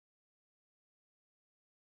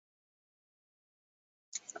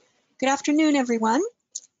Good afternoon, everyone.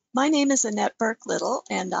 My name is Annette Burke-Little,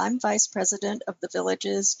 and I'm Vice President of the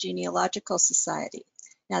Village's Genealogical Society.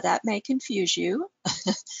 Now, that may confuse you,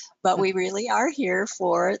 but we really are here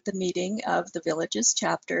for the meeting of the Village's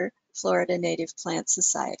chapter, Florida Native Plant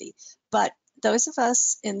Society. But those of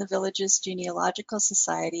us in the Village's Genealogical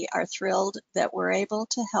Society are thrilled that we're able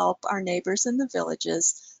to help our neighbors in the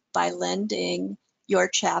villages by lending your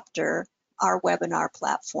chapter our webinar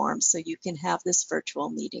platform so you can have this virtual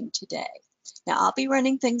meeting today. Now, I'll be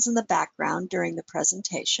running things in the background during the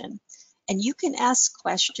presentation, and you can ask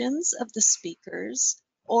questions of the speakers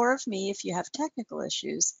or of me if you have technical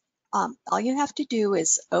issues. All you have to do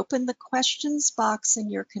is open the questions box in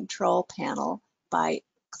your control panel by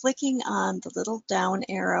clicking on the little down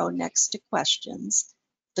arrow next to questions.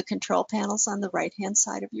 The control panel's on the right-hand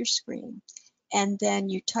side of your screen, and then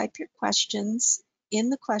you type your questions in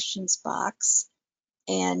the questions box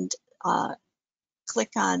and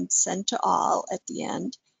click on Send to All at the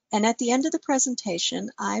end. And at the end of the presentation,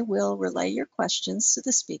 I will relay your questions to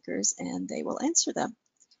the speakers and they will answer them.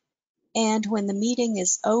 And when the meeting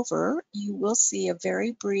is over, you will see a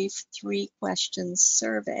very brief 3-question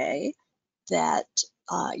survey that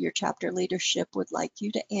your chapter leadership would like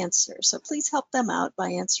you to answer. So please help them out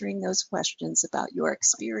by answering those questions about your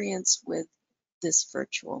experience with this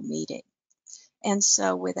virtual meeting. And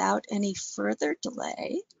so without any further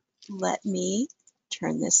delay, let me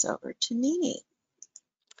turn this over to Nini.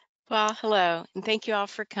 Well, hello, and thank you all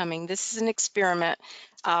for coming. This is an experiment.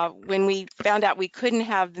 When we found out we couldn't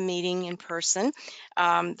have the meeting in person,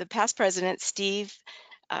 the past president, Steve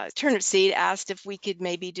Turnipseed, asked if we could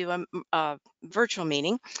maybe do a virtual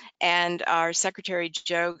meeting, and our secretary,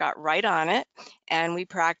 Joe, got right on it, and we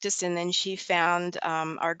practiced, and then she found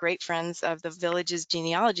our great friends of the Village's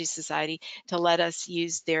Genealogy Society to let us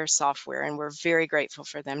use their software, and we're very grateful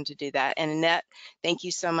for them to do that. And Annette, thank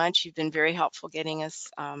you so much. You've been very helpful getting us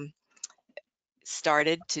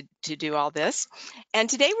started to do all this. And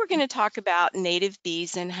today we're going to talk about native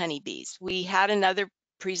bees and honeybees. We had another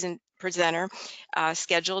presenter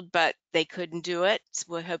scheduled, but they couldn't do it. So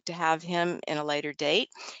we'll hope to have him in a later date.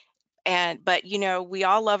 But you know, we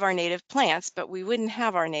all love our native plants, but we wouldn't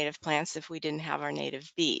have our native plants if we didn't have our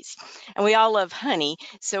native bees. And we all love honey,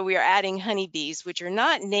 so we are adding honeybees, which are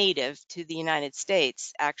not native to the United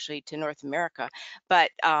States, actually to North America,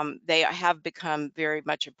 but they have become very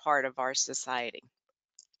much a part of our society.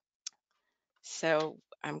 So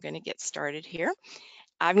I'm going to get started here.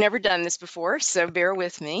 I've never done this before, so bear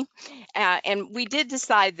with me. And we did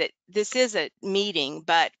decide that this is a meeting,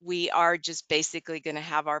 but we are just basically going to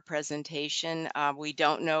have our presentation. We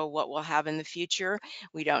don't know what we'll have in the future.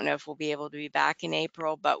 We don't know if we'll be able to be back in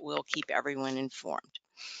April, but we'll keep everyone informed.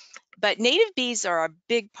 But native bees are a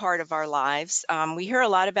big part of our lives. We hear a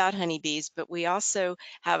lot about honeybees, but we also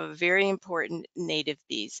have a very important native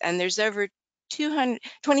bees, and there's over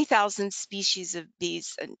 20,000 species of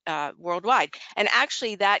bees worldwide. And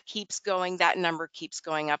actually that keeps going, that number keeps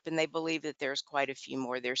going up, and they believe that there's quite a few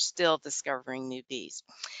more. They're still discovering new bees.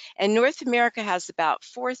 And North America has about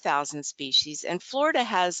 4,000 species, and Florida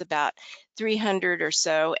has about 300 or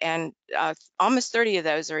so, and almost 30 of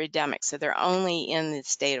those are endemic, so they're only in the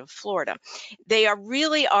state of Florida. They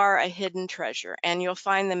really are a hidden treasure, and you'll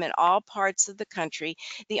find them in all parts of the country.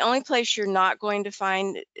 The only place you're not going to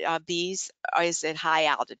find bees is at high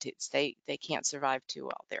altitudes. They can't survive too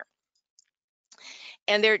well there.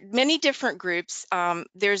 And there are many different groups.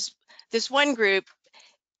 There's this one group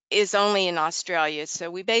is only in Australia, so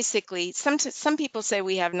we basically, some people say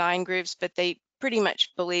we have 9 groups, but they pretty much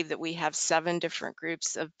believe that we have 7 different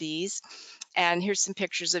groups of bees. And here's some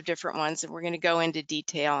pictures of different ones, and we're going to go into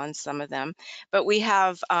detail on some of them. But we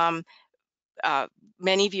have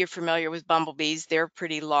many of you are familiar with bumblebees. They're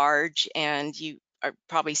pretty large, and you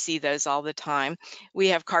probably see those all the time. We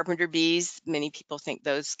have carpenter bees. Many people think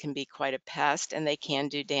those can be quite a pest, and they can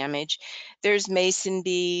do damage. There's mason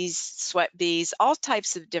bees, sweat bees, all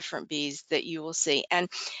types of different bees that you will see. And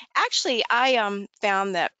actually, I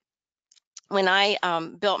found that when I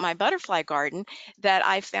built my butterfly garden, that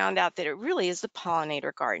I found out that it really is a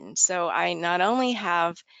pollinator garden. So I not only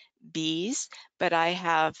have bees, but I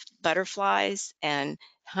have butterflies and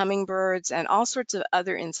hummingbirds and all sorts of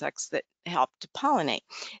other insects that help to pollinate.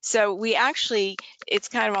 So we actually, it's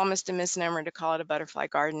kind of almost a misnomer to call it a butterfly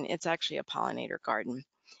garden. It's actually a pollinator garden.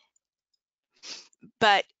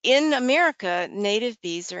 But in America, native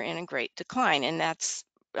bees are in a great decline, and that's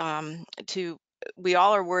we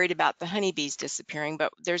all are worried about the honeybees disappearing,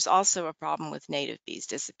 but there's also a problem with native bees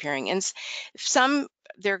disappearing. And some,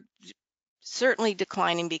 they're certainly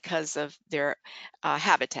declining because of their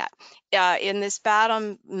habitat. In this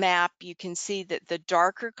bottom map, you can see that the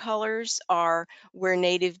darker colors are where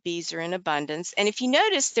native bees are in abundance. And if you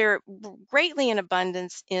notice, they're greatly in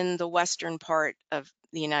abundance in the western part of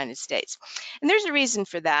the United States. And there's a reason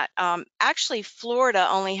for that. Actually, Florida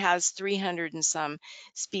only has 300 and some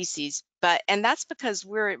species, and that's because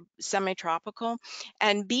we're semi-tropical,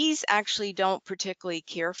 and bees actually don't particularly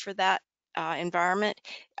care for that environment.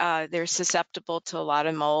 They're susceptible to a lot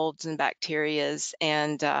of molds and bacterias,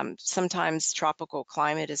 and sometimes tropical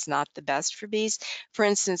climate is not the best for bees. For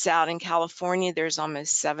instance, out in California, there's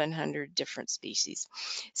almost 700 different species.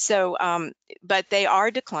 So, but they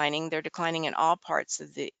are declining. They're declining in all parts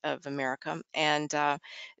of America, and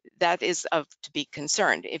that is to be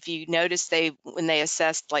concerned. If you notice, when they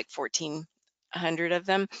assessed like 1,400 of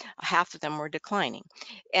them, half of them were declining,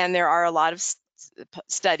 and there are a lot of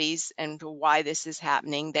studies and why this is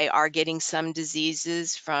happening. They are getting some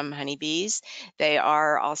diseases from honeybees. They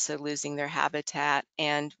are also losing their habitat,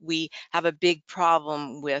 and we have a big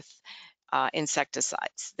problem with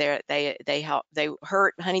insecticides. They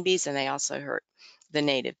hurt honeybees, and they also hurt the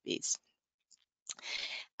native bees.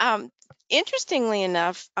 Interestingly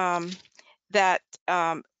enough, that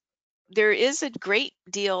there is a great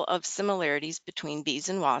deal of similarities between bees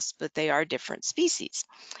and wasps, but they are different species.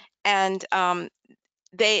 And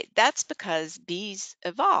that's because bees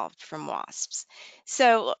evolved from wasps.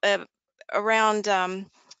 So around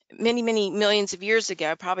many, many millions of years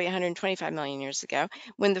ago, probably 125 million years ago,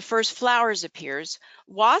 when the first flowers appears,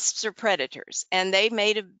 wasps are predators, and they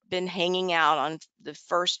may have been hanging out on the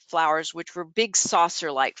first flowers, which were big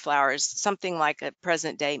saucer-like flowers, something like a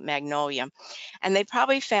present-day magnolia. And they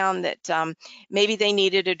probably found that maybe they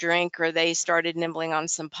needed a drink, or they started nibbling on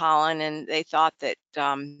some pollen, and they thought that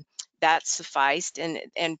that sufficed,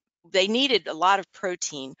 and they needed a lot of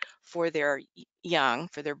protein for their young,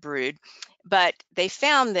 for their brood. But they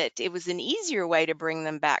found that it was an easier way to bring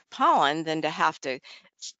them back pollen than to have to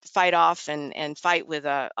fight off and fight with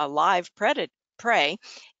a live prey.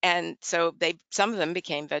 And so some of them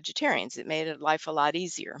became vegetarians. It made life a lot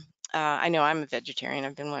easier. I know I'm a vegetarian.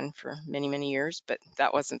 I've been one for many, many years, but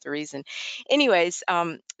that wasn't the reason. Anyways,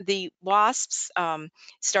 the wasps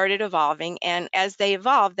started evolving, and as they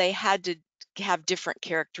evolved, they had to have different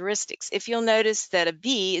characteristics. If you'll notice that a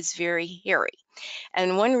bee is very hairy,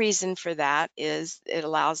 and one reason for that is it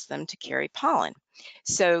allows them to carry pollen.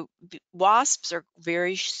 So wasps are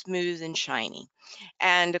very smooth and shiny.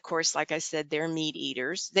 And of course, like I said, they're meat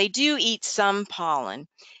eaters. They do eat some pollen,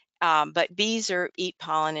 but bees eat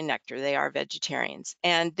pollen and nectar. They are vegetarians,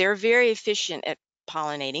 and they're very efficient at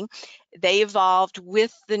pollinating. They evolved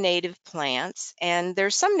with the native plants, and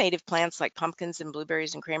there's some native plants like pumpkins and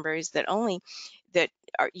blueberries and cranberries that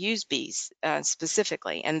use bees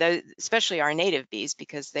specifically, and especially our native bees,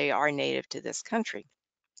 because they are native to this country.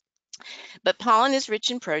 But pollen is rich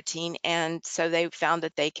in protein, and so they found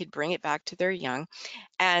that they could bring it back to their young.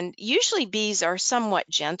 And usually bees are somewhat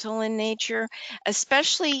gentle in nature,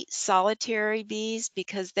 especially solitary bees,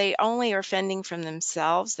 because they only are fending from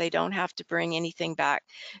themselves. They don't have to bring anything back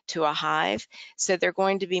to a hive. So they're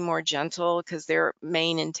going to be more gentle because their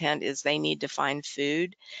main intent is they need to find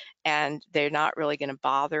food, and they're not really going to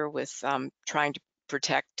bother with trying to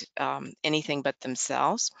protect anything but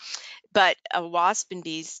themselves. But wasp and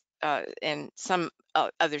bees and some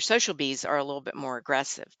other social bees are a little bit more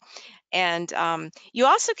aggressive. And you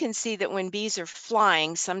also can see that when bees are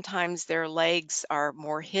flying, sometimes their legs are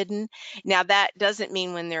more hidden. Now, that doesn't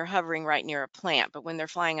mean when they're hovering right near a plant, but when they're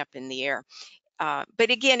flying up in the air.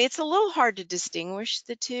 But again, it's a little hard to distinguish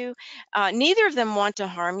the two. Neither of them want to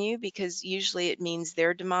harm you, because usually it means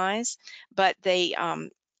their demise, but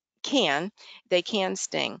can they can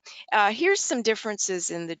sting. Here's some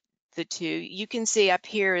differences in the two. You can see up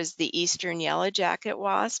here is the eastern yellow jacket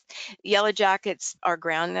wasp. Yellow jackets are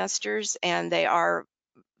ground nesters, and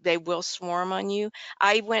they will swarm on you.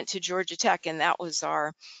 I went to Georgia Tech, and that was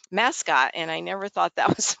our mascot, and I never thought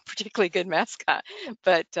that was a particularly good mascot,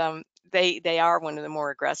 but they are one of the more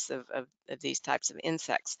aggressive of these types of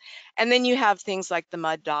insects. And then you have things like the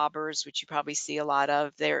mud daubers, which you probably see a lot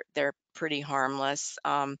of. They're pretty harmless.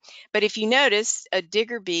 But if you notice, a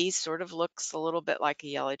digger bee sort of looks a little bit like a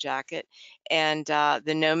yellow jacket, and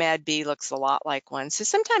the nomad bee looks a lot like one. So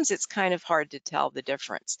sometimes it's kind of hard to tell the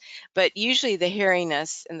difference. But usually the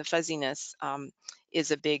hairiness and the fuzziness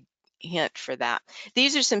is a big hint for that.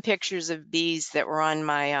 These are some pictures of bees that were on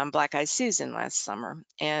my Black-eyed Susan last summer,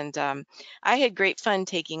 and I had great fun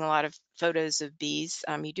taking a lot of photos of bees.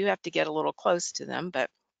 You do have to get a little close to them, but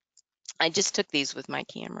I just took these with my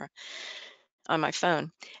camera. on my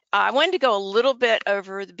phone. I wanted to go a little bit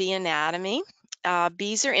over the bee anatomy.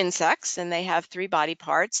 Bees are insects, and they have 3 body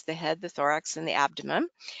parts: the head, the thorax, and the abdomen.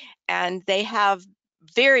 And they have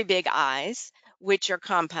very big eyes, which are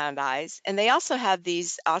compound eyes. And they also have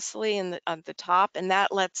these ocelli on the top, and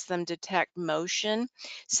that lets them detect motion.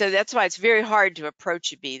 So that's why it's very hard to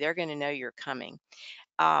approach a bee. They're going to know you're coming.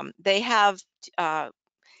 They have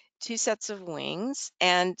 2 sets of wings,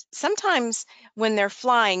 and sometimes when they're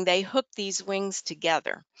flying, they hook these wings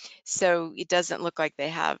together. So it doesn't look like they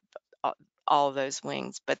have all of those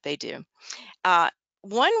wings, but they do. Uh,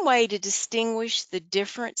 One way to distinguish the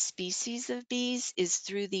different species of bees is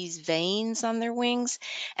through these veins on their wings.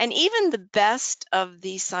 And even the best of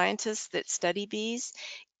the scientists that study bees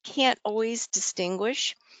can't always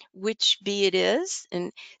distinguish which bee it is.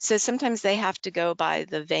 And so sometimes they have to go by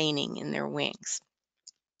the veining in their wings.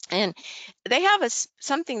 And they have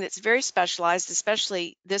something that's very specialized,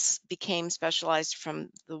 especially this became specialized from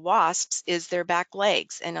the wasps, is their back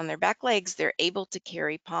legs. And on their back legs, they're able to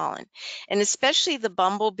carry pollen. And especially the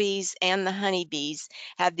bumblebees and the honeybees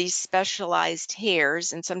have these specialized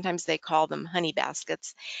hairs, and sometimes they call them honey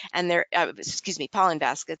baskets, and they're, pollen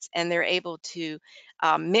baskets, and they're able to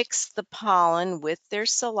mix the pollen with their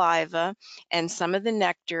saliva and some of the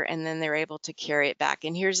nectar, and then they're able to carry it back.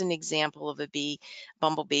 And here's an example of a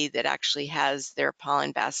bumblebee that actually has their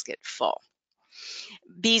pollen basket full.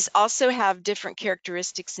 Bees also have different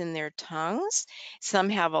characteristics in their tongues. Some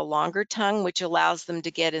have a longer tongue, which allows them to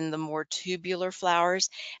get in the more tubular flowers,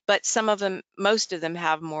 but most of them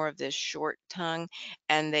have more of this short tongue,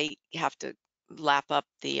 and they have to lap up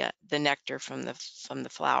the nectar from the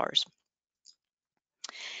flowers.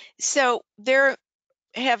 So there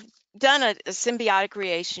have done a symbiotic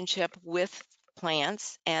relationship with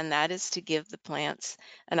plants, and that is to give the plants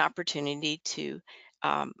an opportunity to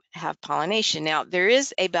have pollination. Now, there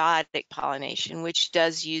is abiotic pollination, which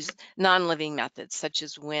does use non-living methods such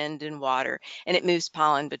as wind and water, and it moves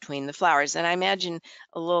pollen between the flowers. And I imagine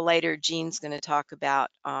a little later, Jean's going to talk about,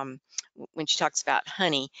 when she talks about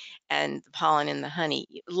honey and the pollen in the honey,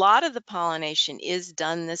 a lot of the pollination is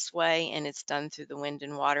done this way, and it's done through the wind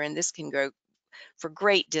and water, and this can go for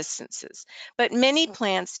great distances. But many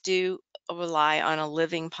plants do rely on a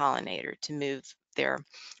living pollinator to move their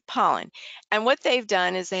pollen. And what they've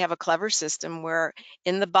done is they have a clever system where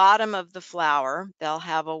in the bottom of the flower, they'll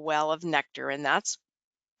have a well of nectar, and that's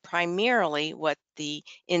primarily what the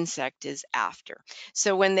insect is after.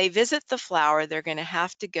 So when they visit the flower, they're going to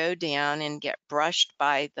have to go down and get brushed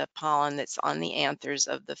by the pollen that's on the anthers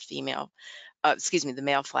of the the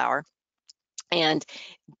male flower, and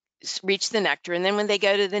reach the nectar. And then when they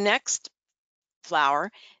go to the next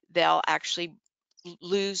flower, they'll actually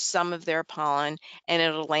lose some of their pollen, and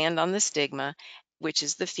it'll land on the stigma, which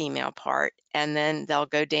is the female part, and then they'll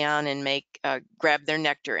go down and grab their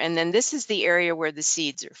nectar. And then this is the area where the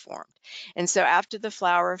seeds are formed. And so after the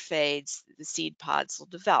flower fades, the seed pods will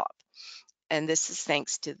develop. And this is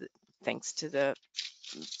thanks to the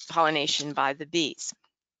pollination by the bees.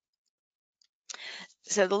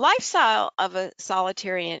 So the lifestyle of a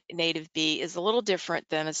solitary native bee is a little different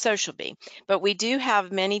than a social bee, but we do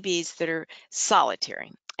have many bees that are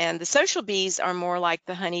solitary. And the social bees are more like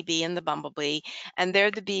the honeybee and the bumblebee, and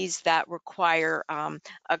they're the bees that require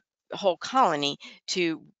a whole colony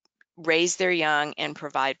to raise their young and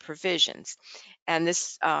provide provisions. And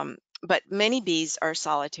but many bees are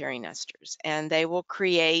solitary nesters, and they will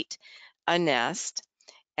create a nest,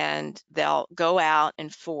 and they'll go out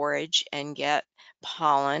and forage and get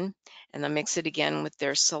pollen, and they'll mix it again with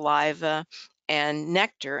their saliva and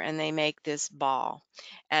nectar, and they make this ball.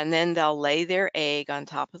 And then they'll lay their egg on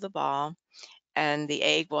top of the ball, and the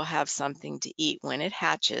egg will have something to eat when it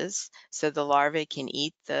hatches, so the larvae can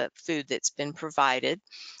eat the food that's been provided.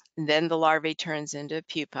 And then the larvae turns into a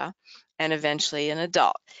pupa and eventually an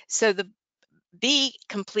adult. So the bee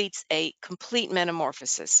completes a complete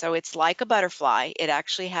metamorphosis. So it's like a butterfly. It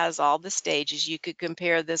actually has all the stages. You could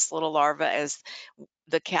compare this little larva as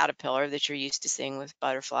the caterpillar that you're used to seeing with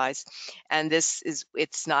butterflies. And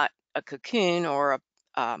it's not a cocoon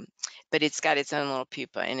but it's got its own little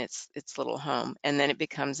pupa in its little home. And then it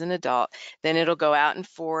becomes an adult. Then it'll go out and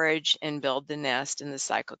forage and build the nest, and the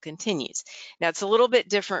cycle continues. Now, it's a little bit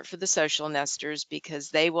different for the social nesters because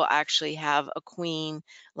they will actually have a queen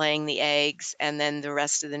laying the eggs, and then the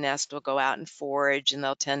rest of the nest will go out and forage, and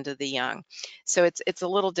they'll tend to the young. So it's a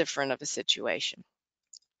little different of a situation.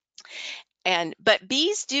 But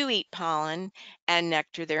bees do eat pollen and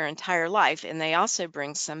nectar their entire life, and they also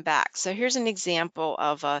bring some back. So here's an example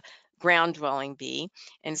of a ground-dwelling bee,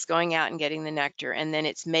 and it's going out and getting the nectar, and then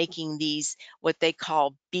it's making these, what they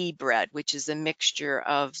call bee bread, which is a mixture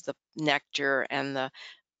of the nectar and the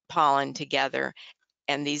pollen together.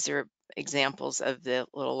 And these are examples of the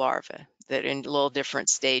little larvae that are in little different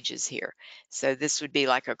stages here. So this would be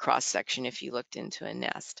like a cross section if you looked into a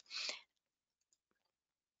nest.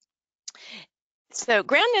 So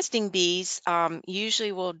ground nesting bees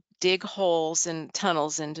usually will dig holes and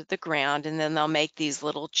tunnels into the ground, and then they'll make these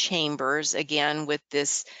little chambers, again with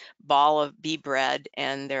this ball of bee bread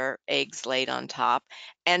and their eggs laid on top.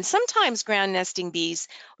 And sometimes ground nesting bees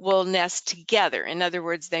will nest together. In other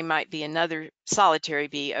words, they might be another solitary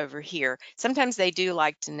bee over here. Sometimes they do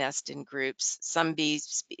like to nest in groups. Some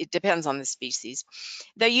bees, it depends on the species.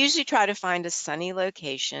 They usually try to find a sunny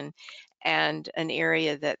location and an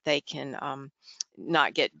area that they can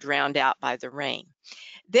not get drowned out by the rain.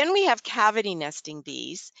 Then we have cavity nesting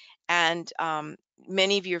bees, and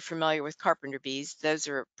many of you are familiar with carpenter bees. Those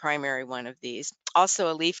are a primary one of these.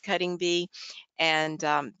 Also a leaf cutting bee, and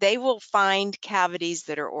they will find cavities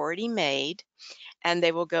that are already made, and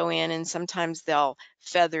they will go in, and sometimes they'll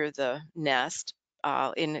feather the nest.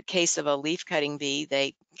 In the case of a leaf cutting bee,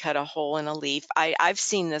 they cut a hole in a leaf. I've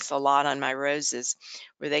seen this a lot on my roses,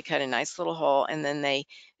 where they cut a nice little hole and then they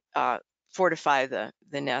uh, fortify the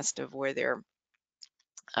nest of where their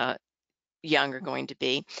young are going to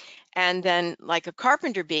be. And then like a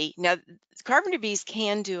carpenter bee, now carpenter bees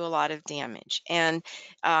can do a lot of damage, and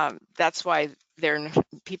that's why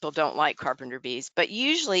people don't like carpenter bees. But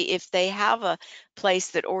usually if they have a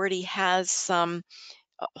place that already has some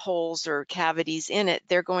holes or cavities in it,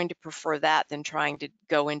 they're going to prefer that than trying to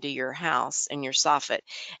go into your house and your soffit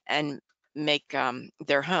and make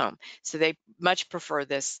their home. So they much prefer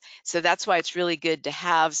this. So that's why it's really good to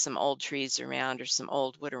have some old trees around or some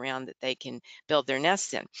old wood around that they can build their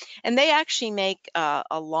nests in. And they actually make a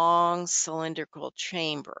long cylindrical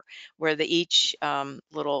chamber where each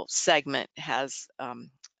little segment has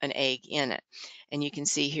an egg in it. And you can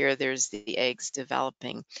see here there's the eggs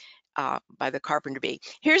developing by the carpenter bee.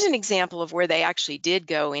 Here's an example of where they actually did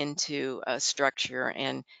go into a structure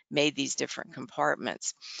and made these different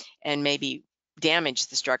compartments and maybe damage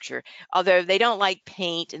the structure, although they don't like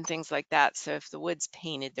paint and things like that. So if the wood's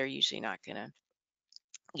painted, they're usually not going to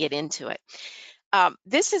get into it.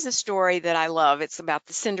 This is a story that I love. It's about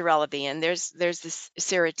the Cinderella bee, and there's this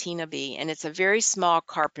Seratina bee, and it's a very small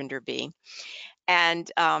carpenter bee.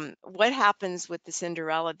 And what happens with the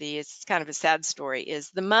Cinderella bee, it's kind of a sad story, is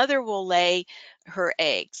the mother will lay her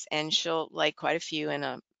eggs, and she'll lay quite a few in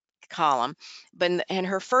a column, and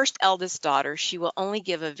her first eldest daughter, she will only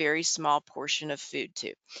give a very small portion of food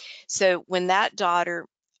to. So when that daughter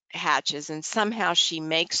hatches and somehow she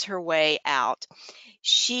makes her way out,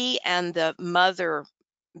 she and the mother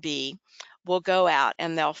bee will go out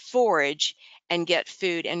and they'll forage and get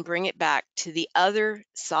food and bring it back to the other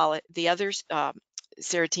Seratina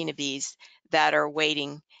bees that are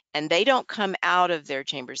waiting, and they don't come out of their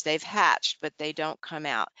chambers. They've hatched, but they don't come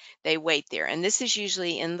out. They wait there, and this is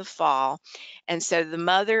usually in the fall. And so the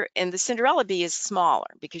mother, and the Cinderella bee is smaller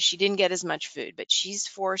because she didn't get as much food, but she's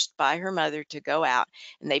forced by her mother to go out,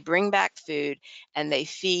 and they bring back food and they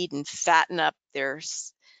feed and fatten up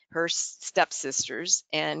her stepsisters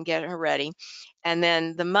and get her ready. And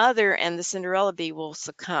then the mother and the Cinderella bee will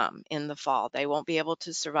succumb in the fall. They won't be able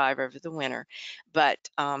to survive over the winter. But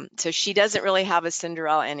so she doesn't really have a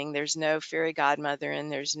Cinderella ending. There's no fairy godmother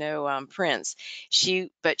and there's no prince.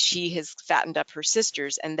 But she has fattened up her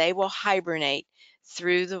sisters, and they will hibernate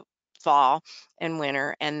through the fall and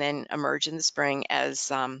winter and then emerge in the spring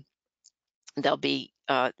as there'll be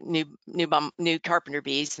new carpenter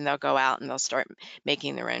bees, and they'll go out and they'll start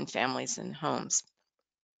making their own families and homes.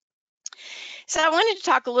 So I wanted to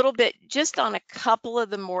talk a little bit just on a couple of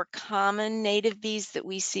the more common native bees that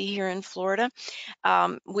we see here in Florida.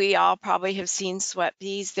 We all probably have seen sweat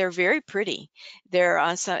bees. They're very pretty.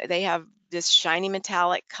 They have this shiny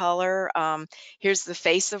metallic color. Here's the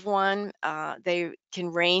face of one. They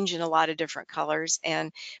can range in a lot of different colors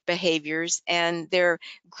and behaviors, and they're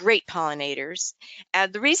great pollinators.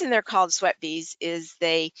 And the reason they're called sweat bees is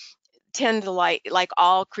they tend to like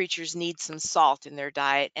all creatures need some salt in their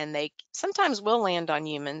diet, and they sometimes will land on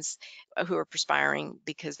humans who are perspiring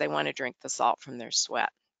because they want to drink the salt from their sweat.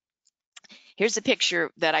 Here's a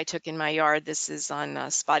picture that I took in my yard. This is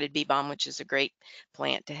on spotted bee balm, which is a great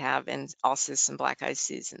plant to have, and also some black-eyed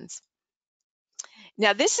Susans.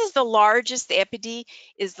 Now this is the largest, the Epidae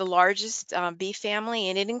is the largest bee family,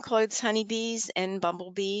 and it includes honeybees and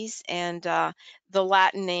bumblebees, and the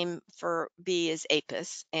Latin name for bee is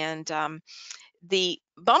Apis. And The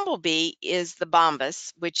bumblebee is the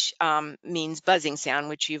bombus, which means buzzing sound,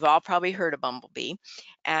 which you've all probably heard a bumblebee.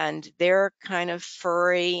 And they're kind of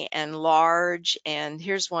furry and large. And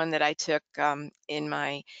here's one that I took in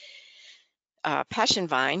my passion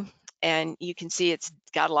vine, and you can see it's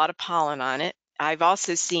got a lot of pollen on it. I've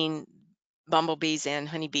also seen bumblebees and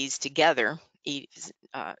honeybees together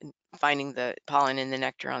finding the pollen in the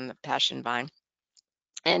nectar on the passion vine.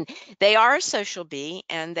 And they are a social bee,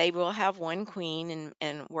 and they will have one queen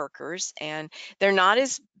and workers, and they're not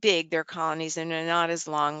as big, their colonies, and they're not as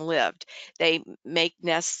long-lived. They make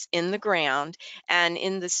nests in the ground, and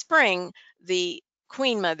in the spring, the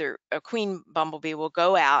queen bumblebee will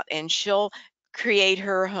go out and she'll create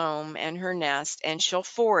her home and her nest, and she'll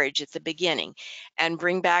forage at the beginning and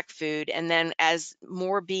bring back food. And then as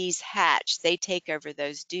more bees hatch, they take over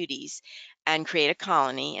those duties and create a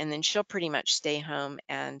colony, and then she'll pretty much stay home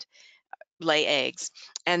and lay eggs.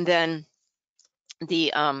 And then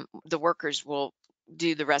the workers will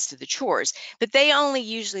do the rest of the chores, but they only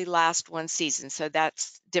usually last one season, so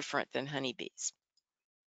that's different than honeybees.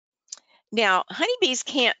 Now, honeybees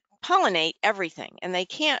can't pollinate everything, and they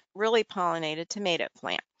can't really pollinate a tomato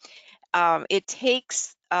plant. It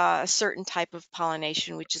takes a certain type of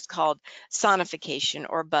pollination, which is called sonification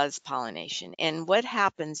or buzz pollination. And what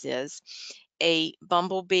happens is a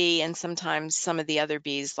bumblebee, and sometimes some of the other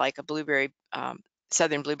bees, like a blueberry,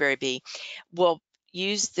 southern blueberry bee, will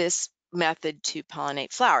use this method to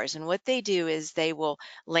pollinate flowers. And what they do is they will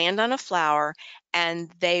land on a flower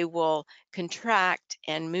and they will contract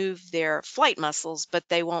and move their flight muscles, but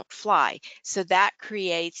they won't fly. So that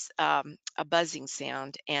creates a buzzing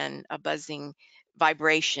sound and a buzzing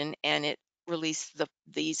vibration, and it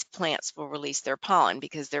these plants will release their pollen,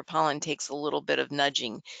 because their pollen takes a little bit of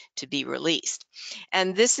nudging to be released.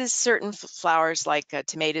 And this is certain flowers like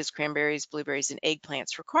tomatoes, cranberries, blueberries, and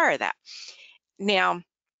eggplants require that. Now,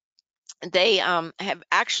 they have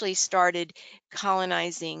actually started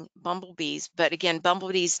colonizing bumblebees, but again,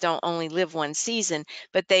 bumblebees don't only live one season,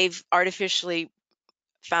 but they've artificially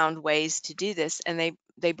found ways to do this, and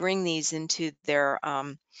they bring these into their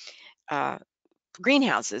uh,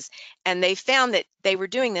 greenhouses, and they found that they were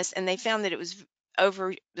doing this, and they found that it was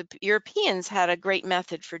the Europeans had a great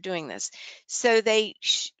method for doing this. So they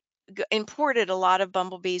imported a lot of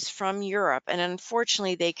bumblebees from Europe, and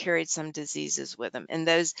unfortunately they carried some diseases with them, and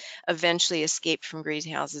those eventually escaped from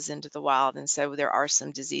greenhouses into the wild, and so there are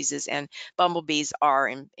some diseases, and bumblebees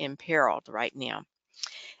are imperiled right now.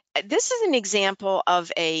 This is an example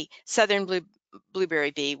of a southern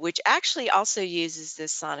blueberry bee, which actually also uses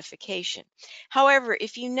this sonification. However,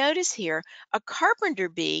 if you notice here, a carpenter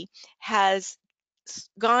bee has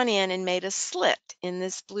gone in and made a slit in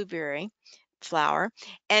this blueberry flower,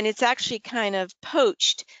 and it's actually kind of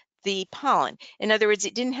poached the pollen. In other words,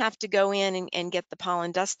 it didn't have to go in and get the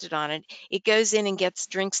pollen dusted on it. It goes in and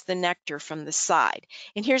drinks the nectar from the side.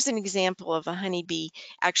 And here's an example of a honeybee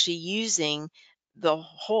actually using the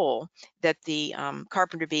hole that the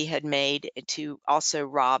carpenter bee had made to also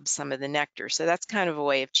rob some of the nectar. So that's kind of a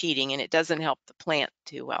way of cheating, and it doesn't help the plant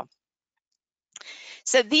too well.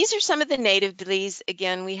 So these are some of the native bees.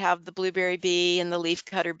 Again, we have the blueberry bee and the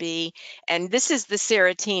leafcutter bee, and this is the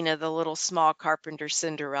Seratina, the little small carpenter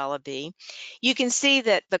Cinderella bee. You can see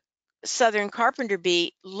that the southern carpenter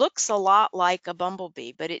bee looks a lot like a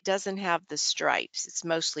bumblebee, but it doesn't have the stripes. It's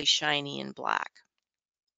mostly shiny and black.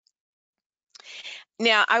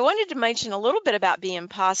 Now, I wanted to mention a little bit about bee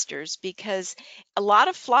imposters, because a lot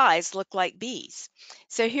of flies look like bees.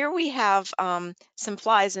 So here we have some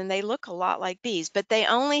flies, and they look a lot like bees, but they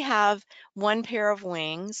only have one pair of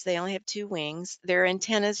wings. They only have two wings. Their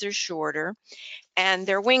antennas are shorter, and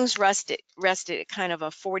their wings rest at kind of a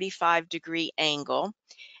 45-degree angle,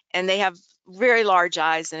 and they have very large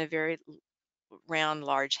eyes and a very round,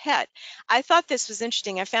 large head. I thought this was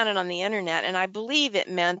interesting. I found it on the internet, and I believe it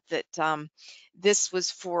meant that this was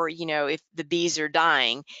for, if the bees are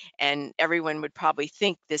dying, and everyone would probably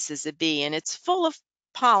think this is a bee, and it's full of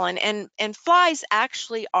pollen, and flies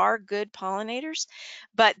actually are good pollinators,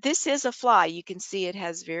 but this is a fly. You can see it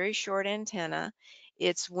has very short antenna.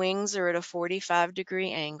 Its wings are at a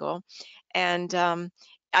 45-degree angle, and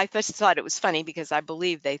I just thought it was funny, because I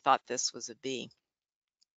believe they thought this was a bee.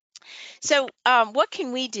 So what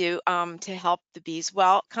can we do to help the bees?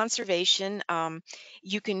 Well, conservation,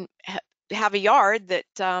 you can have a yard that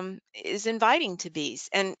is inviting to bees,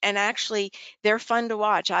 and actually they're fun to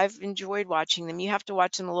watch. I've enjoyed watching them. You have to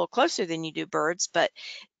watch them a little closer than you do birds, but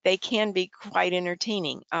they can be quite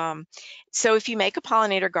entertaining. So if you make a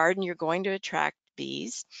pollinator garden, you're going to attract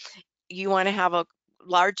bees. You want to have a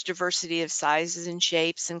large diversity of sizes and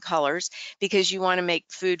shapes and colors because you want to make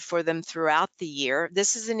food for them throughout the year.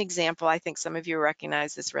 This is an example. I think some of you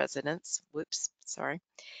recognize this residence. Whoops, sorry.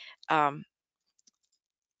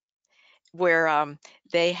 Where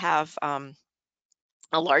they have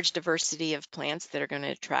a large diversity of plants that are going to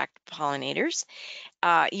attract pollinators.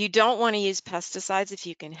 You don't want to use pesticides if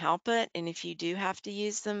you can help it, and if you do have to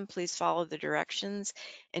use them, please follow the directions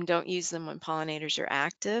and don't use them when pollinators are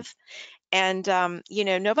active. And you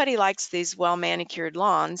know, nobody likes these well manicured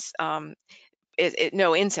lawns.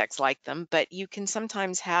 No insects like them, but you can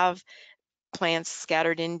sometimes have plants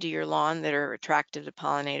scattered into your lawn that are attractive to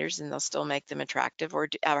pollinators, and they'll still make them attractive, or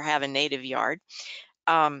have a native yard.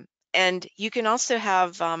 And you can also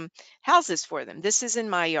have houses for them. This is in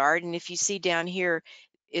my yard, and if you see down here,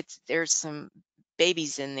 there's some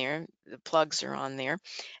babies in there. The plugs are on there.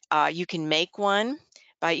 You can make one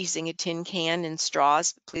by using a tin can and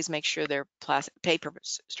straws. Please make sure they're paper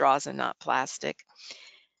straws and not plastic.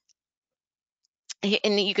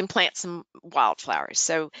 And you can plant some wildflowers.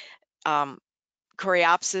 So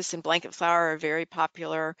Coreopsis and blanket flower are very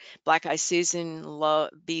popular. Black-eyed Susan,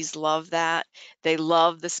 bees love that. They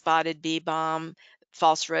love the spotted bee balm,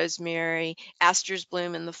 false rosemary. Asters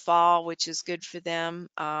bloom in the fall, which is good for them.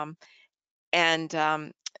 And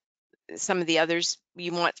some of the others,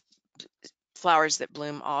 you want flowers that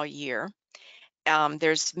bloom all year.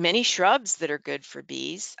 There's many shrubs that are good for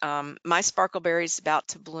bees. My sparkleberry is about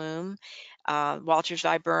to bloom. Walter's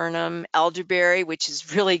viburnum, elderberry, which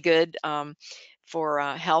is really good for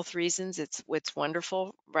health reasons. It's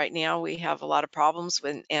wonderful. Right now we have a lot of problems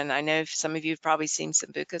with, and I know some of you have probably seen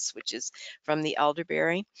sambucus, which is from the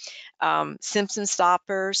elderberry. Simpson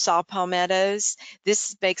stopper, saw palmettos.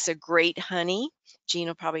 This makes a great honey. Jean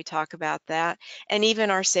will probably talk about that. And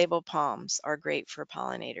even our sable palms are great for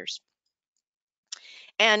pollinators.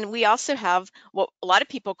 And we also have what a lot of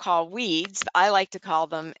people call weeds. I like to call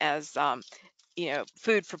them as you know,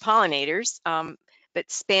 food for pollinators. But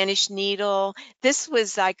Spanish needle, this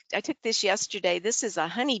was, I took this yesterday. This is a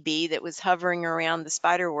honeybee that was hovering around the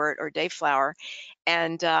spiderwort or dayflower.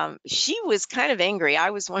 And she was kind of angry.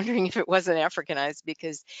 I was wondering if it wasn't Africanized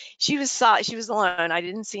because she was alone. I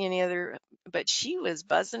didn't see any other, but she was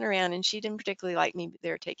buzzing around and she didn't particularly like me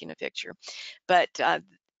there taking a picture. But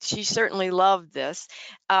she certainly loved this.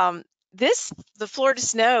 The Florida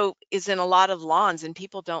snow is in a lot of lawns and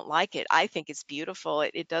people don't like it. I think it's beautiful.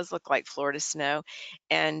 It does look like Florida snow,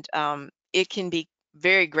 and it can be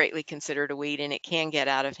very greatly considered a weed and it can get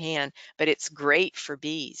out of hand, but it's great for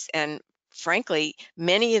bees. And frankly,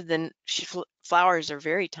 many of the flowers are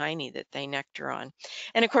very tiny that they nectar on.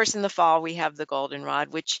 And of course, in the fall, we have the goldenrod,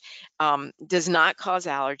 which does not cause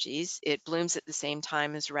allergies. It blooms at the same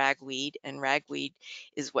time as ragweed, and ragweed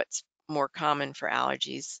is what's more common for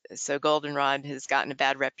allergies. So goldenrod has gotten a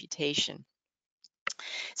bad reputation.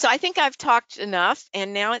 So I think I've talked enough,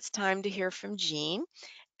 and now it's time to hear from Jean.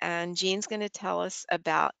 And Jean's going to tell us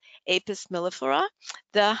about Apis mellifera,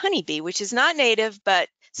 the honeybee, which is not native, but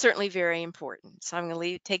certainly very important. So I'm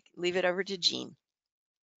going to leave it over to Jean.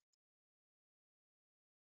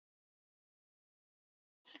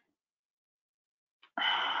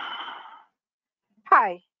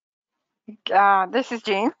 Hi, this is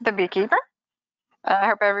Jean, the beekeeper. I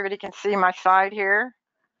hope everybody can see my slide here.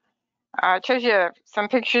 It shows you some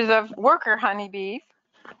pictures of worker honeybees.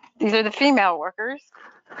 These are the female workers.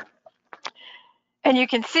 And you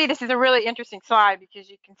can see this is a really interesting slide because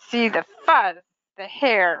you can see the fuzz, the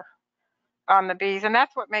hair on the bees, and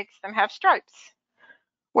that's what makes them have stripes.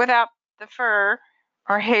 Without the fur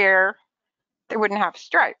or hair, they wouldn't have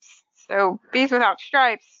stripes. So bees without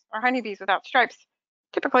stripes, or honeybees without stripes,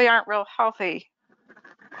 typically aren't real healthy.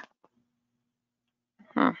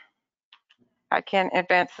 I can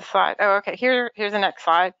advance the slide. Oh, okay. Here's the next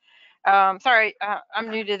slide. Sorry,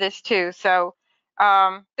 I'm new to this too. So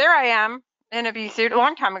there I am in a bee suit a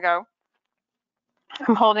long time ago.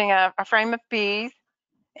 I'm holding a frame of bees,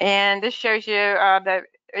 and this shows you the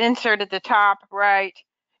insert at the top right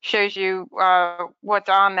shows you what's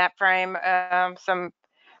on that frame. Some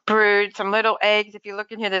brood, some little eggs. If you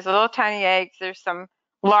look in here, there's little tiny eggs. There's some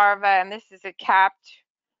larvae, and this is a capped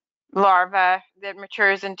larva that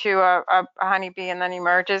matures into a honeybee and then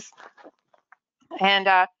emerges. And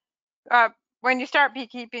when you start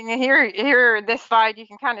beekeeping, and here this slide, you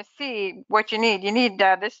can kind of see what you need. You need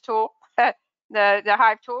this tool, the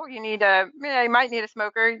hive tool. You need you might need a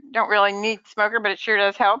smoker. You don't really need smoker, but it sure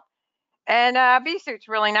does help. And bee suit's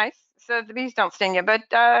really nice, so the bees don't sting you. But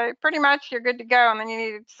pretty much you're good to go. And then you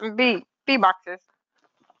need some bee boxes.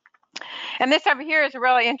 And this over here is a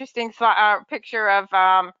really interesting picture of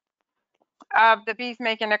the bees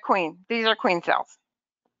making a queen. These are queen cells.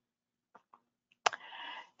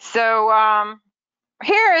 So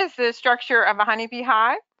here is the structure of a honeybee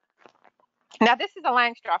hive. Now this is a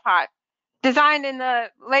Langstroth hive, designed in the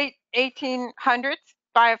late 1800s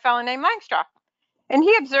by a fellow named Langstroth. And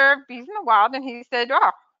he observed bees in the wild, and he said,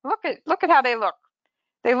 "Oh, look at how they look.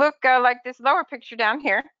 They look like this lower picture down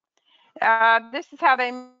here. This is how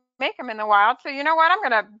they make them in the wild. So you know what? I'm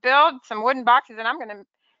going to build some wooden boxes, and I'm going to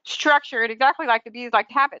structure it exactly like the bees like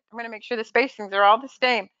to have it. I'm going to make sure the spacings are all the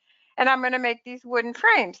same, and I'm going to make these wooden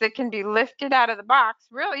frames that can be lifted out of the box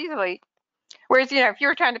real easily. Whereas, if you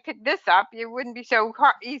were trying to pick this up, it wouldn't be so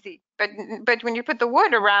easy. But when you put the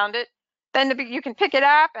wood around it, then you can pick it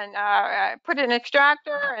up and put it in an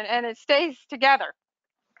extractor, and it stays together.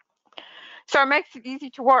 So it makes it easy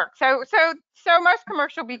to work. So most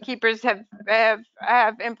commercial beekeepers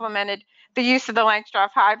have implemented the use of the Langstroth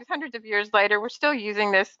hive. Hundreds of years later, we're still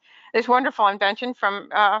using this wonderful invention from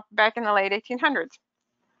back in the late 1800s.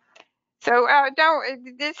 So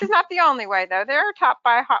this is not the only way, though. There are top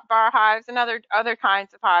bar hives and other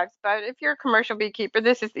kinds of hives. But if you're a commercial beekeeper,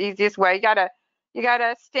 this is the easiest way. You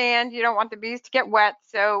gotta stand. You don't want the bees to get wet,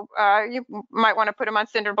 so you might want to put them on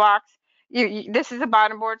cinder blocks. This is the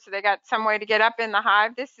bottom board, so they got some way to get up in the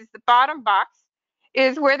hive. This is the bottom box,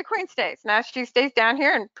 is where the queen stays. Now she stays down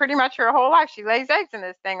here, and pretty much her whole life she lays eggs in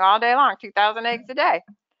this thing all day long, 2,000 eggs a day.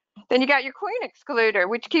 Then you got your queen excluder,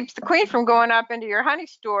 which keeps the queen from going up into your honey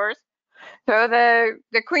stores. So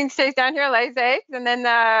the queen stays down here, lays eggs, and then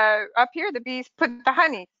up here the bees put the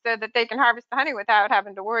honey so that they can harvest the honey without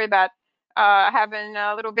having to worry about having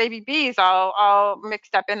little baby bees all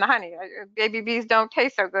mixed up in the honey. Baby bees don't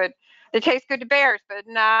taste so good. They taste good to bears, but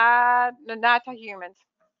not to humans.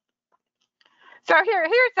 So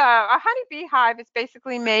here's a honeybee hive. Is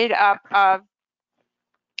basically made up of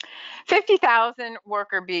 50,000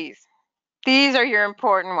 worker bees. These are your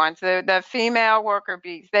important ones, the female worker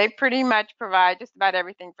bees. They pretty much provide just about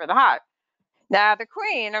everything for the hive. Now, the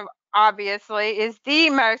queen, obviously, is the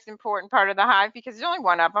most important part of the hive because there's only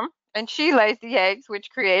one of them, and she lays the eggs, which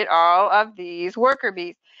create all of these worker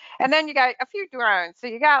bees. And then you got a few drones. So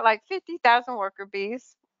you got like 50,000 worker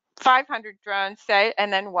bees, 500 drones, say,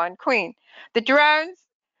 and then one queen. The drones,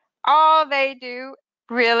 all they do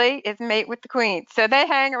really is mate with the queen. So they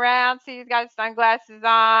hang around. See, he's got his sunglasses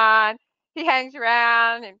on. He hangs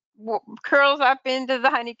around and curls up into the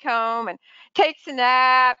honeycomb and takes a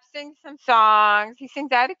nap, sings some songs. He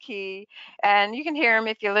sings out of key, and you can hear him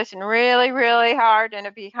if you listen really, really hard in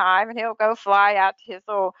a beehive, and he'll go fly out to his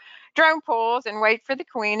little drone pools and wait for the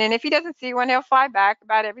queen. And if he doesn't see one, he'll fly back.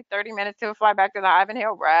 About every 30 minutes. He'll fly back to the hive, and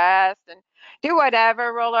he'll rest and do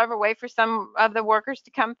whatever, roll over, wait for some of the workers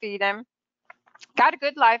to come feed him. Got a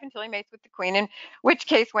good life until he mates with the queen, in which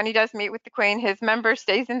case, when he does meet with the queen, his member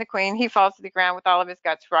stays in the queen. He falls to the ground with all of his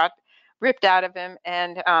guts ripped out of him,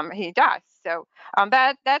 and he dies. So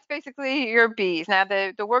that's basically your bees. Now,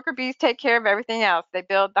 the worker bees take care of everything else. They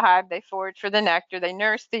build the hive, they forage for the nectar, they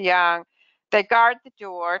nurse the young, they guard the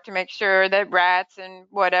door to make sure that rats and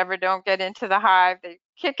whatever don't get into the hive. They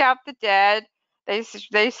kick out the dead. They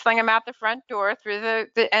sling them out the front door through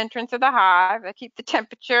the entrance of the hive. They keep the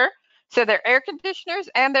temperature. So they're air conditioners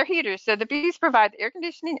and they're heaters. So the bees provide the air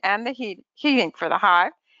conditioning and the heating for the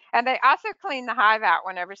hive. And they also clean the hive out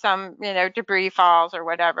whenever some, debris falls or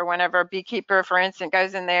whatever. Whenever a beekeeper, for instance,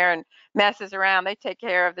 goes in there and messes around, they take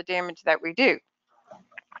care of the damage that we do.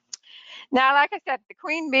 Now, like I said, the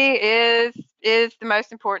queen bee is the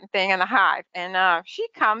most important thing in the hive. And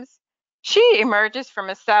she emerges from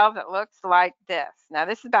a cell that looks like this. Now,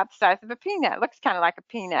 this is about the size of a peanut. It looks kind of like a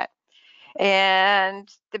peanut. And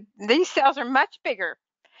these cells are much bigger.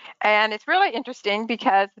 And it's really interesting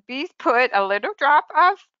because the bees put a little drop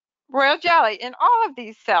of royal jelly in all of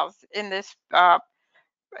these cells in this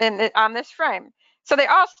on this frame. So they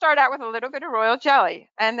all start out with a little bit of royal jelly,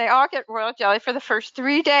 and they all get royal jelly for the first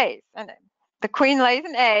 3 days. And the queen lays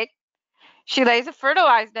an egg. She lays a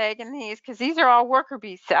fertilized egg in these because these are all worker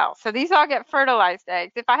bee cells. So these all get fertilized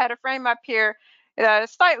eggs. If I had a frame up here,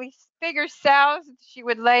 slightly bigger cells, she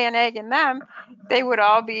would lay an egg in them. They would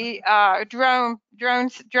all be drone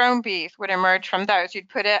bees would emerge from those. You'd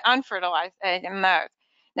put an unfertilized egg in those.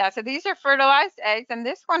 Now, so these are fertilized eggs, and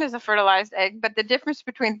this one is a fertilized egg. But the difference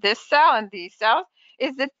between this cell and these cells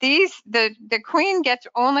is that the queen gets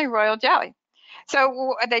only royal jelly.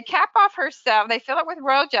 So they cap off her cell, they fill it with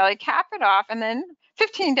royal jelly, cap it off, and then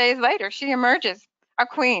 15 days later, she emerges a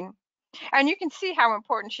queen. And you can see how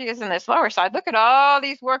important she is in this lower side. Look at all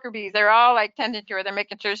these worker bees. They're all like tending to her. They're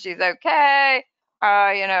making sure she's okay.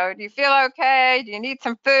 Do you feel okay? Do you need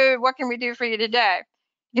some food? What can we do for you today?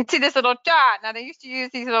 You can see this little dot. Now, they used to use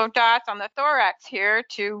these little dots on the thorax here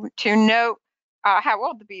to note how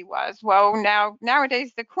old the bee was. Well,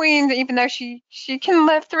 nowadays the queen, even though she can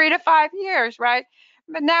live 3 to 5 years, right?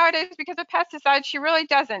 But nowadays, because of pesticides, she really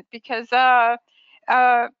doesn't, because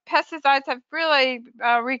pesticides have really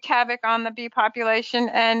wreaked havoc on the bee population,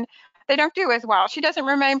 and they don't do as well. She doesn't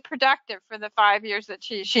remain productive for the 5 years that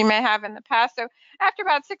she may have in the past. So after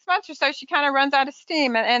about 6 months or so, she kind of runs out of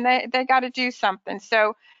steam, and they got to do something.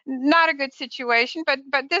 So not a good situation, but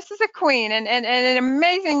this is a queen, and an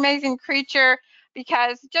amazing creature,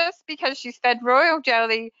 because just because she's fed royal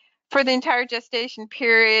jelly for the entire gestation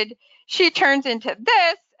period, she turns into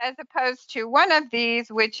this, as opposed to one of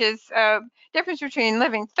these, which is difference between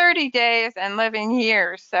living 30 days and living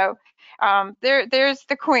years. So there's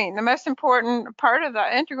the queen, the most important part of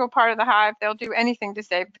the integral part of the hive. They'll do anything to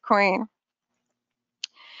save the queen.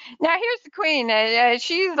 Now here's the queen.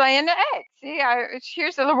 She's laying the egg. See,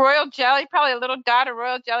 here's the royal jelly, probably a little dot of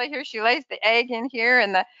royal jelly here. She lays the egg in here,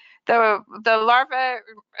 and the larva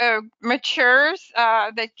matures.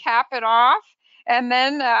 They cap it off, and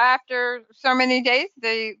then after so many days,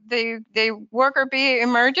 the worker bee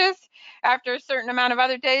emerges. After a certain amount of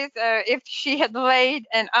other days, if she had laid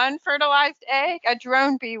an unfertilized egg, a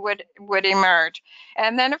drone bee would emerge.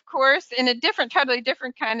 And then, of course, in a totally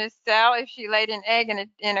different kind of cell, if she laid an egg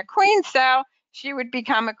in a queen cell, she would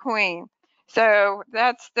become a queen. So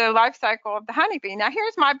that's the life cycle of the honeybee. Now,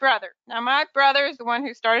 here's my brother. Now, my brother is the one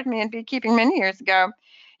who started me in beekeeping many years ago.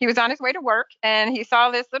 He was on his way to work, and he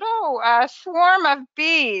saw this little swarm of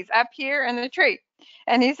bees up here in the tree.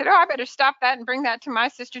 And he said, oh, I better stop that and bring that to my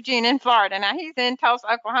sister Jean in Florida. Now, he's in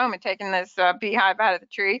Tulsa, Oklahoma, taking this beehive out of the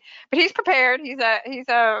tree. But he's prepared. He's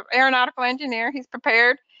a aeronautical engineer. He's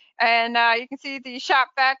prepared. And you can see the shop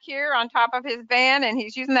vac here on top of his van, and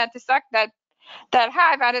he's using that to suck that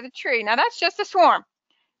hive out of the tree. Now, that's just a swarm.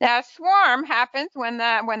 Now, a swarm happens when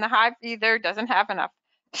the hive either doesn't have enough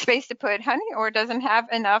space to put honey or doesn't have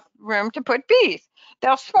enough room to put bees.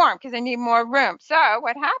 They'll swarm because they need more room. So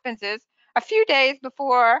what happens is, a few days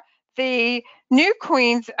before the new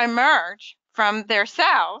queens emerge from their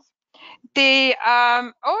cells, the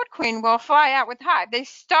old queen will fly out with the hive. They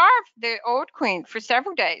starve the old queen for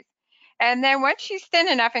several days. And then once she's thin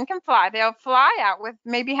enough and can fly, they'll fly out with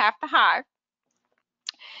maybe half the hive.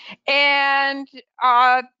 And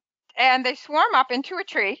they swarm up into a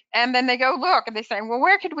tree, and then they go look, and they say, well,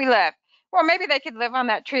 where could we live? Well, maybe they could live on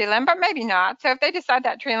that tree limb, but maybe not. So if they decide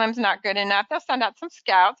that tree limb's not good enough, they'll send out some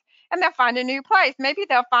scouts, and they'll find a new place. Maybe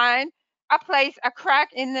they'll find a place, a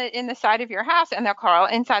crack in the side of your house, and they'll crawl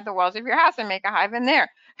inside the walls of your house and make a hive in there.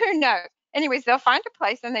 Who knows? Anyways, they'll find a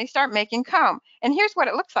place, and they start making comb. And here's what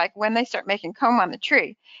it looks like when they start making comb on the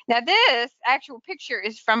tree. Now, this actual picture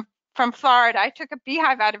is from Florida. I took a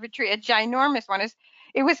beehive out of a tree, a ginormous one.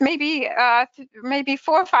 It was maybe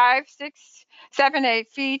 4, 5, 6, 7, 8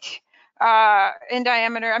 feet in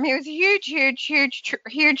diameter. I mean, it was a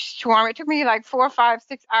huge swarm. It took me like 4, 5,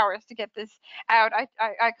 6 hours to get this out.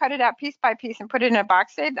 I cut it out piece by piece and put it in a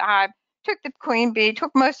box, saved the hive, took the queen bee,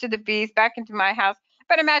 took most of the bees back into my house.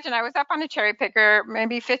 But imagine I was up on a cherry picker,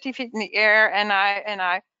 maybe 50 feet in the air, and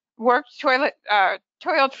I worked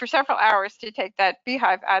toiled for several hours to take that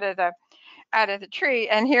beehive out of the tree,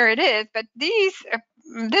 and here it is. But this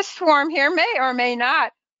swarm here may or may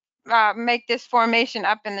not make this formation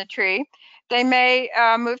up in the tree. They may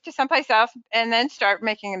move to someplace else and then start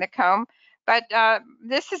making the comb. But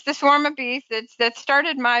this is the swarm of bees that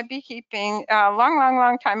started my beekeeping a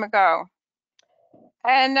long time ago.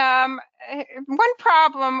 And one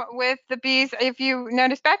problem with the bees, if you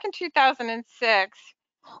notice, back in 2006,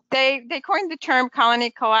 they coined the term colony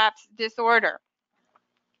collapse disorder.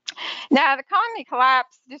 Now, the colony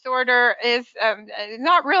collapse disorder is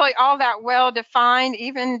not really all that well defined,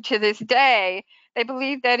 even to this day. They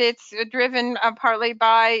believe that it's driven partly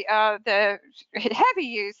by the heavy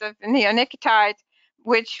use of neonicotinoids,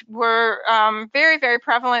 which were very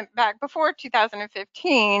prevalent back before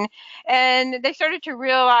 2015. And they started to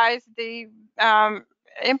realize the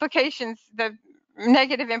implications, the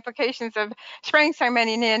negative implications of spraying so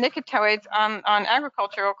many neonicotinoids on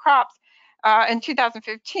agricultural crops in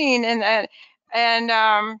 2015,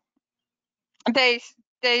 and they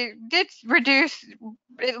did reduce.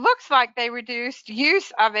 It looks like they reduced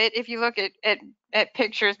use of it if you look at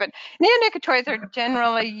pictures, but neonicotinoids are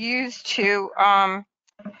generally used to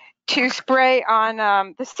spray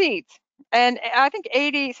on the seeds. And I think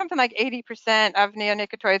something like 80% of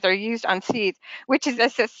neonicotinoids are used on seeds, which is a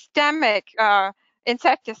systemic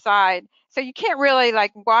insecticide. So you can't really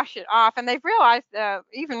like wash it off. And they've realized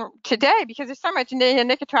even today, because there's so much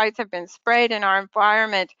neonicotinoids have been sprayed in our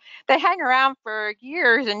environment, they hang around for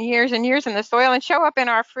years and years and years in the soil and show up in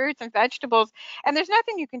our fruits and vegetables. And there's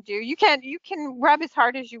nothing you can do. You can rub as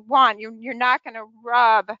hard as you want. You're not going to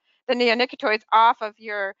rub the neonicotinoids off of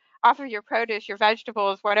your produce, your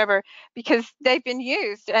vegetables, whatever, because they've been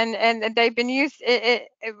used and they've been used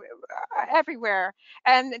everywhere,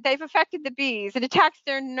 and they've affected the bees. It attacks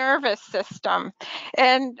their nervous system,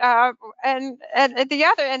 and the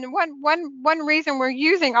other, and one reason we're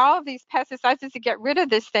using all of these pesticides is to get rid of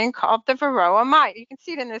this thing called the varroa mite. You can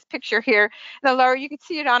see it in this picture here. The lower, you can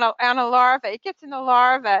see it on a larva. It gets in the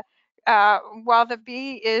larva while the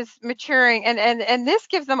bee is maturing, and this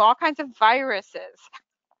gives them all kinds of viruses.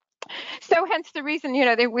 So hence the reason,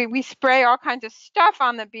 that we spray all kinds of stuff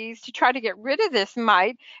on the bees to try to get rid of this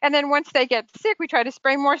mite. And then once they get sick, we try to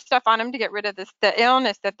spray more stuff on them to get rid of the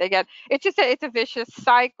illness that they get. It's a vicious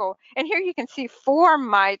cycle. And here you can see 4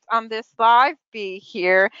 mites on this live bee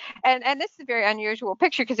here. And this is a very unusual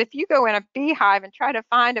picture, because if you go in a beehive and try to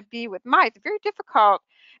find a bee with mites, it's very difficult,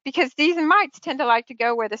 because these mites tend to like to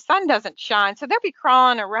go where the sun doesn't shine. So they'll be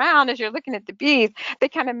crawling around as you're looking at the bees. They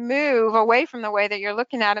kind of move away from the way that you're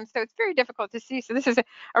looking at them. So it's very difficult to see. So this is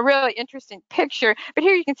a really interesting picture. But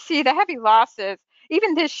here you can see the heavy losses.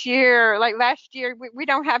 Even this year, like last year, we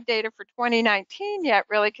don't have data for 2019 yet,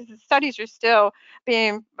 really, because the studies are still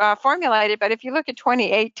being formulated. But if you look at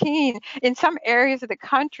 2018, in some areas of the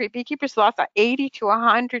country, beekeepers lost 80 to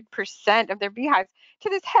 100% of their beehives to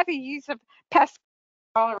this heavy use of pests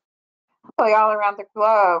all around the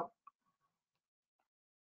globe.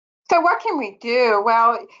 So what can we do?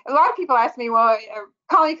 Well, a lot of people ask me, well,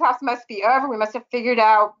 colony collapse must be over. We must have figured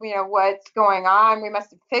out, what's going on. We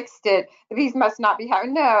must have fixed it. The bees must not be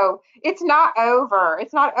having. No, it's not over.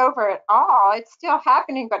 It's not over at all. It's still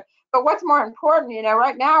happening. But what's more important,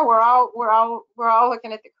 right now we're all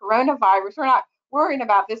looking at the coronavirus. We're not worrying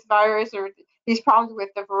about this virus or these problems with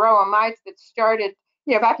the varroa mites that started,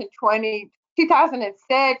 back in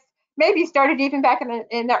 2006. Maybe started even back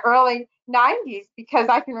in the early 90s, because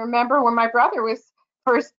I can remember when my brother was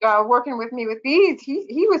first working with me with bees,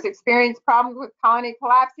 he was experiencing problems with colony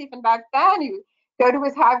collapse even back then. He would go to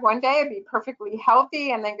his hive one day and be perfectly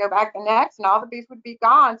healthy, and then go back the next, and all the bees would be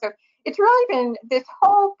gone. So it's really been, this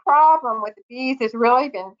whole problem with the bees has really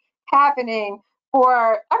been happening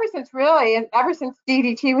ever since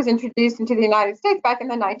DDT was introduced into the United States back in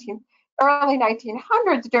the early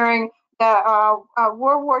 1900s during the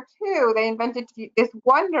World War II. They invented this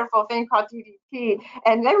wonderful thing called DDT,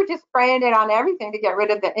 and they were just spraying it on everything to get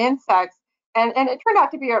rid of the insects. And it turned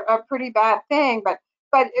out to be a pretty bad thing. But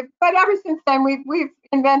ever since then, we've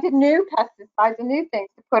invented new pesticides and new things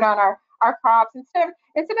to put on our crops instead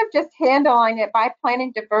of just handling it by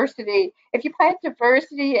planting diversity. If you plant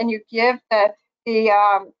diversity and you give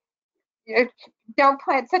you don't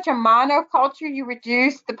plant such a monoculture, you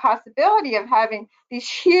reduce the possibility of having these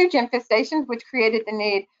huge infestations, which created the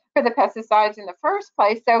need for the pesticides in the first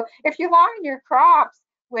place. So if you line your crops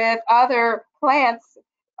with other plants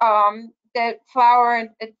that flower in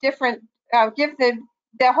a different, give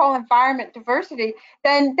the whole environment diversity,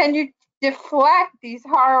 then you deflect these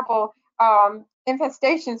horrible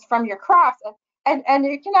infestations from your crops, and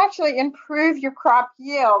you can actually improve your crop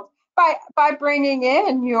yield by bringing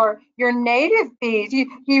in your native bees.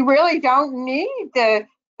 You really don't need the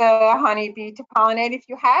honeybee to pollinate if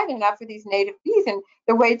you had enough of these native bees. And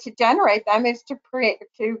the way to generate them is to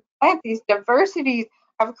plant these diversities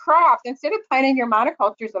of crops. Instead of planting your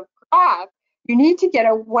monocultures of grass, you need to get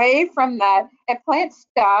away from that and plant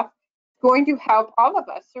stuff that's going to help all of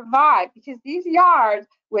us survive, because these yards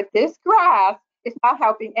with this grass is not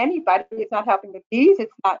helping anybody. It's not helping the bees.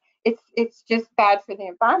 It's just bad for the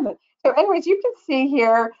environment. So anyways, you can see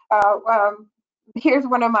here, here's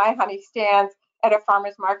one of my honey stands at a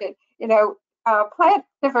farmer's market. Plant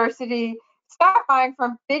diversity. Stop buying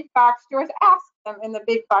from big box stores. Ask them in the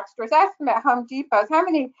big box stores. Ask them at Home Depots, how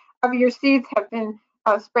many of your seeds have been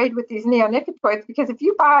sprayed with these neonicotinoids? Because if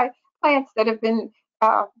you buy plants that have been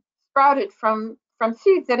sprouted from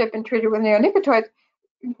seeds that have been treated with neonicotinoids,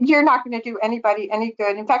 you're not going to do anybody any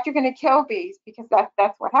good. In fact, you're going to kill bees, because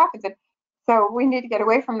that's what happens. And so we need to get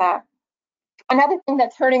away from that. Another thing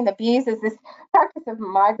that's hurting the bees is this practice of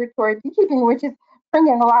migratory beekeeping, which is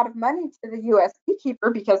bringing a lot of money to the U.S.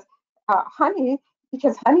 beekeeper, because honey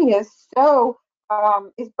is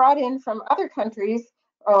is brought in from other countries.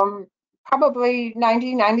 Probably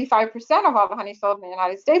 95% of all the honey sold in the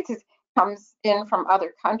United States comes in from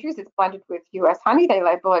other countries. It's blended with U.S. honey. They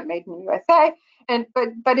label it made in the USA,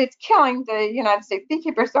 but it's killing the United States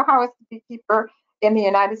beekeeper. So how is the beekeeper in the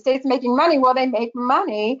United States making money. Well, they make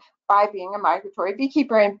money by being a migratory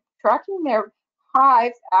beekeeper and trucking their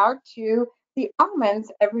hives out to the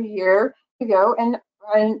almonds every year to go and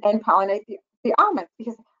pollinate the almonds.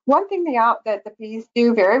 Because one thing that the bees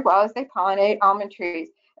do very well is they pollinate almond trees.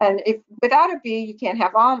 And if without a bee, you can't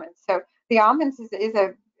have almonds. So the almonds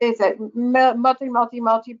is a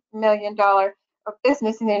multi-million dollar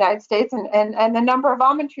business in the United States, and the number of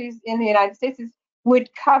almond trees in the United States would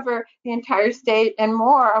cover the entire state and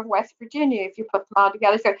more of West Virginia if you put them all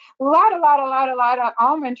together. So a lot of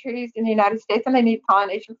almond trees in the United States, and they need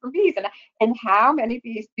pollination from bees. And how many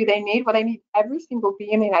bees do they need? Well, they need every single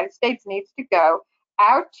bee in the United States needs to go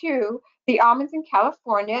out to the almonds in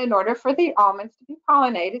California in order for the almonds to be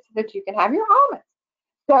pollinated so that you can have your almonds.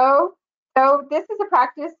 So this is a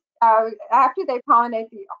practice after they pollinate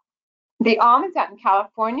the almonds out in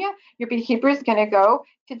California. Your beekeeper is going to go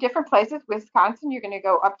to different places. Wisconsin, you're going to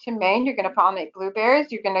go up to Maine. You're going to pollinate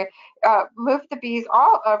blueberries. You're going to move the bees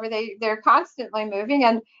all over. They're constantly moving,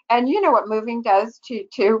 and you know what moving does to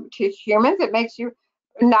humans. It makes you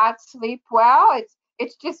not sleep well.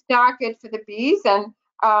 It's just not good for the bees, and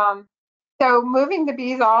so moving the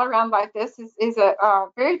bees all around like this is a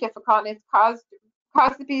very difficult, and it's caused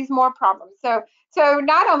the bees more problems. So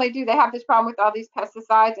not only do they have this problem with all these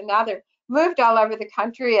pesticides, and now they're moved all over the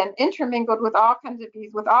country and intermingled with all kinds of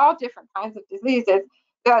bees with all different kinds of diseases,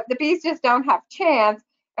 the bees just don't have chance.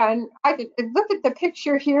 And I could look at the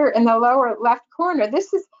picture here in the lower left corner.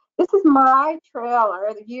 This is my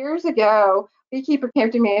trailer. Years ago, beekeeper came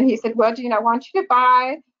to me and he said, well, Gene, I want you to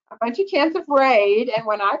buy a bunch of cans of Raid, and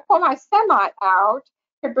when I pull my semi out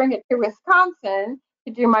to bring it to Wisconsin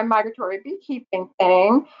to do my migratory beekeeping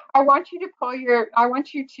thing, I want you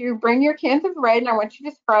to bring your cans of Raid, and I want you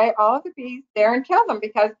to spray all of the bees there and kill them,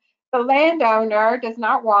 because the landowner does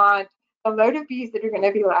not want a load of bees that are going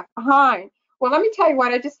to be left behind. Well, let me tell you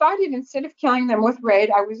what, I decided instead of killing them with Raid,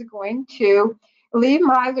 I was going to leave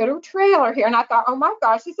my little trailer here. And I thought, oh my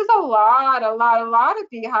gosh, this is a lot of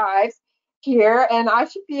beehives here, and I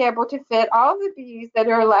should be able to fit all the bees that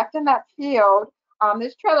are left in that field on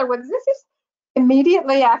this trailer. Well, this is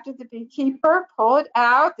immediately after the beekeeper pulled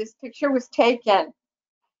out. This picture was taken.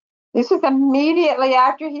 This was immediately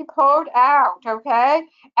after he pulled out, okay?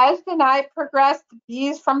 As the night progressed, the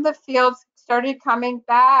bees from the fields started coming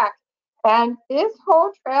back, and this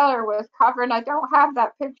whole trailer was covered. And I don't have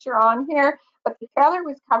that picture on here, but the trailer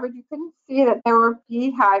was covered. You couldn't see that there were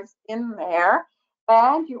beehives in there,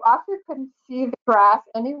 and you also couldn't see the grass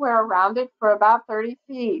anywhere around it for about 30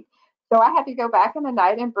 feet. So I had to go back in the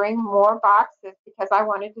night and bring more boxes because I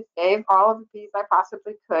wanted to save all of the bees I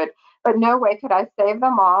possibly could. But no way could I save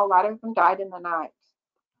them all. A lot of them died in the night.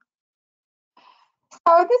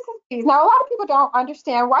 So this is bees. Now, a lot of people don't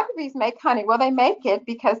understand why do bees make honey. Well, they make it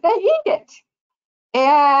because they eat it.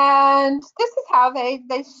 And this is how they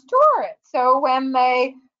store it. So when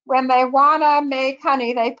they want to make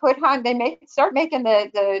honey, they put honey. They start making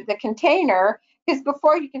the container, because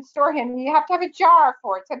before you can store honey, you have to have a jar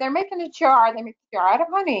for it. So they're making a jar. They make a jar out of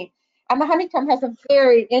honey, and the honeycomb has a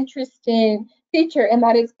very interesting feature in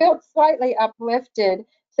that it's built slightly uplifted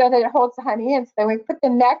so that it holds the honey in. So when we put the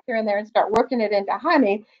nectar in there and start working it into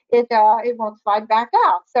honey, it won't slide back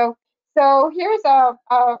out. So here's a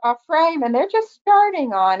frame, and they're just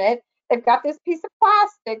starting on it. They've got this piece of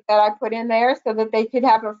plastic that I put in there so that they could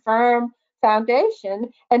have a firm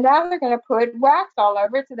foundation. And now they're going to put wax all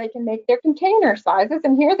over it so they can make their container sizes.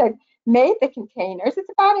 And here they've made the containers. It's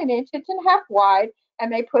about an inch and a half wide.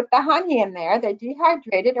 And they put the honey in there. They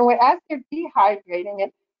dehydrate it. And as they're dehydrating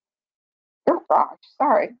it, oh gosh,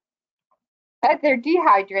 sorry. As they're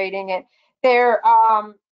dehydrating it, they're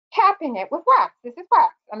capping it with wax. This is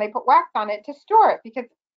wax, and they put wax on it to store it, because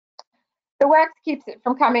the wax keeps it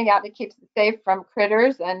from coming out. It keeps it safe from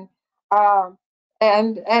critters, and oh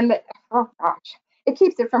gosh, it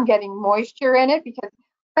keeps it from getting moisture in it, because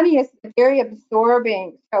honey is very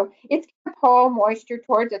absorbing, so it's going to pull moisture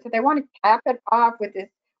towards it. So they want to cap it off with this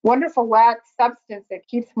wonderful wax substance that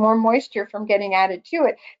keeps more moisture from getting added to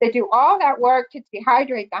it. They do all that work to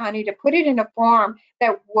dehydrate the honey, to put it in a form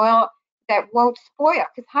that won't spoil,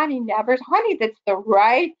 because honey that's the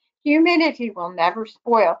right humidity will never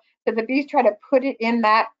spoil. So the bees try to put it in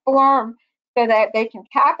that form so that they can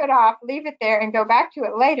cap it off, leave it there, and go back to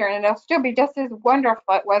it later, and it'll still be just as wonderful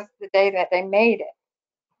as it was the day that they made it.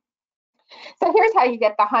 So here's how you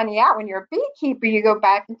get the honey out. When you're a beekeeper, you go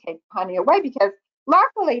back and take the honey away, because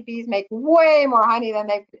luckily bees make way more honey than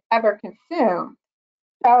they could ever consume.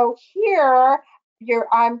 So here,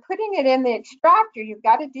 I'm putting it in the extractor. You've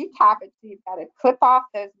got to decap it. So you've got to clip off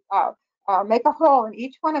those make a hole in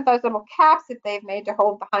each one of those little caps that they've made to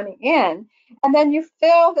hold the honey in. And then you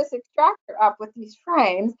fill this extractor up with these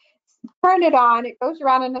frames, turn it on, it goes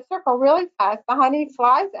around in a circle really fast. The honey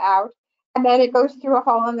flies out, and then it goes through a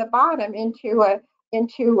hole in the bottom into a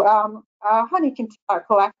honey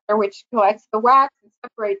collector, which collects the wax and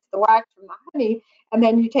separates the wax from the honey. And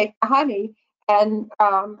then you take the honey and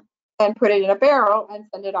put it in a barrel and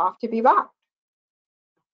send it off to be boxed.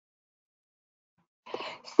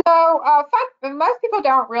 So most people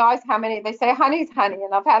don't realize how many, they say honey's honey,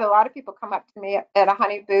 and I've had a lot of people come up to me at a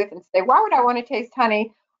honey booth and say, why would I want to taste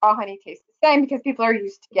honey? All honey tastes the same, because people are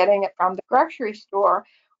used to getting it from the grocery store.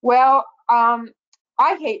 Well,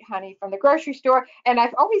 I hate honey from the grocery store, and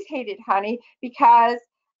I've always hated honey because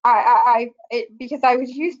because I was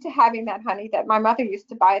used to having that honey that my mother used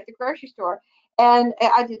to buy at the grocery store. And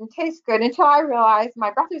I didn't taste good until I realized my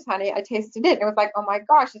brother's honey. I tasted it, and it was like, oh my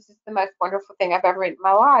gosh, this is the most wonderful thing I've ever eaten in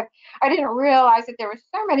my life. I didn't realize that there were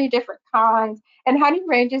so many different kinds, and honey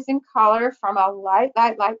ranges in color from a light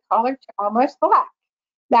color to almost black.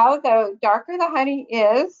 Now, the darker the honey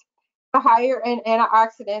is, the higher in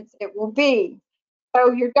antioxidants it will be.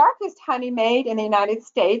 So your darkest honey made in the United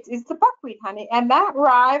States is the buckwheat honey, and that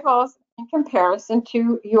rivals in comparison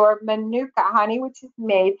to your Manuka honey, which is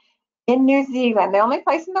made in New Zealand. The only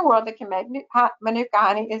place in the world that can make Manuka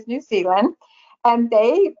honey is New Zealand, and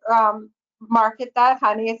they market that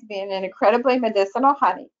honey as being an incredibly medicinal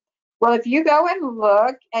honey. Well, if you go and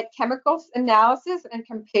look at chemicals analysis and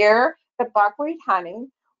compare the buckwheat honey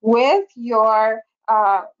with your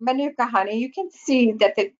Manuka honey, you can see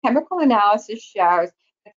that the chemical analysis shows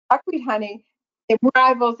that buckwheat honey, it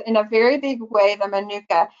rivals in a very big way the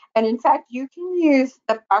Manuka. And in fact, you can use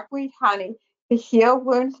the buckwheat honey to heal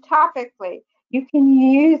wounds topically. You can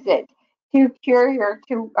use it to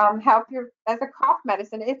help as a cough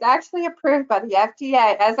medicine. It's actually approved by the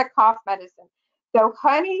FDA as a cough medicine. So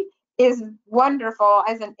honey is wonderful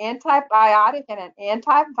as an antibiotic and an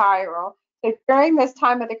antiviral. So during this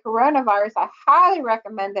time of the coronavirus, I highly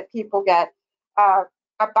recommend that people get a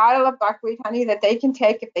bottle of buckwheat honey that they can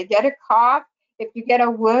take if they get a cough. If you get a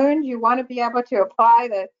wound, you want to be able to apply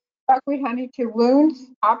the buckwheat honey to wounds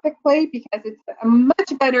topically, because it's a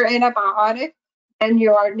much better antibiotic than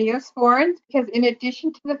your Neosporins, because in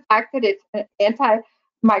addition to the fact that it's an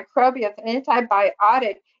antimicrobial, it's an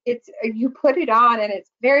antibiotic, you put it on and it's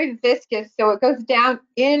very viscous, so it goes down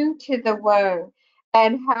into the wound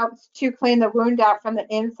and helps to clean the wound out from the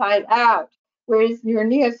inside out. Whereas your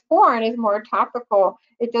Neosporin is more topical.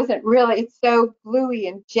 It doesn't really, it's so gluey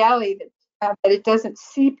and jelly that it doesn't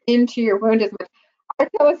seep into your wound as much. I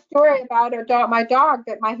tell a story about my dog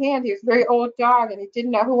bit my hand. He was a very old dog, and he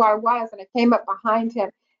didn't know who I was, and I came up behind him.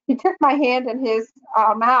 He took my hand in his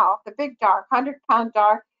mouth, the big dog, 100-pound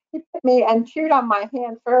dog. He bit me and chewed on my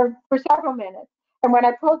hand for several minutes. And when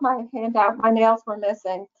I pulled my hand out, my nails were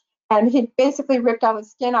missing. And he basically ripped all the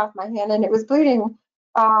skin off my hand, and it was bleeding,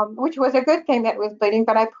 which was a good thing that it was bleeding.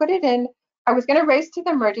 But I put it in. I was going to race to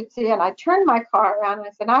the emergency, and I turned my car around, and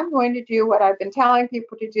I said, I'm going to do what I've been telling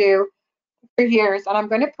people to do for years, and I'm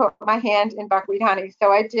going to put my hand in buckwheat honey.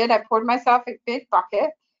 So I did. I poured myself a big bucket,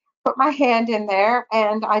 put my hand in there,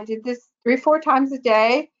 and I did this 3 or 4 times a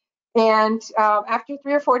day. And after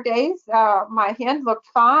 3 or 4 days, my hand looked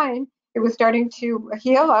fine. It was starting to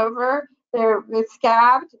heal over. It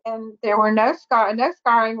scabbed, and there were no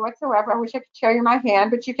scarring whatsoever. I wish I could show you my hand,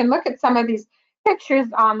 but you can look at some of these pictures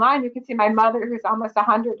online. You can see my mother, who's almost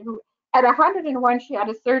 100, who at 101, she had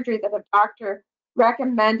a surgery that a doctor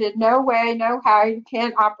recommended. No way, no how, you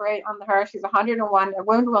can't operate on her. She's 101. The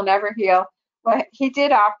wound will never heal. But he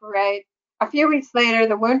did operate. A few weeks later,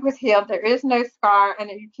 the wound was healed. There is no scar, and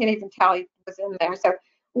you can't even tell he was in there. So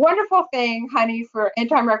wonderful thing, honey, for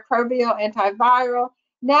antimicrobial, antiviral.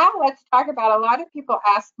 Now let's talk about, a lot of people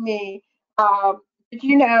ask me, did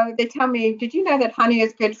you know, they tell me, did you know that honey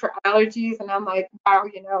is good for allergies? And I'm like,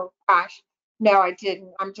 wow, gosh, no, I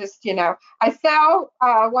didn't. I'm just, I sell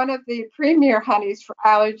one of the premier honeys for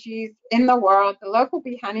allergies in the world, the local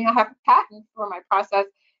bee honey. I have a patent for my process,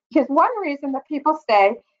 because one reason that people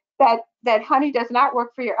say that honey does not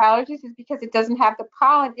work for your allergies is because it doesn't have the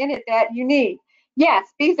pollen in it that you need. Yes,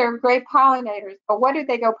 bees are great pollinators, but what do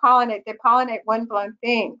they go pollinate? They pollinate windblown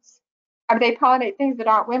things. They pollinate things that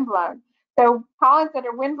aren't windblown. So pollens that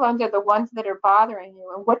are windblown are the ones that are bothering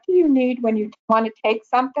you. And what do you need when you want to take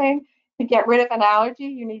something to get rid of an allergy?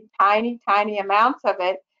 You need tiny, tiny amounts of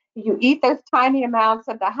it. You eat those tiny amounts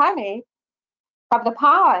of the honey, of the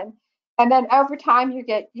pollen, and then over time you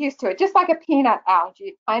get used to it. Just like a peanut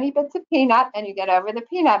allergy, tiny bits of peanut, and you get over the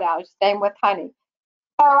peanut allergy. Same with honey.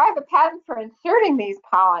 So I have a patent for inserting these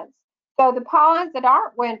pollens. So the pollens that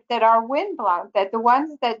are wind blown, that the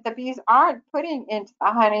ones that the bees aren't putting into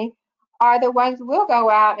the honey, are the ones we'll go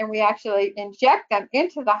out and we actually inject them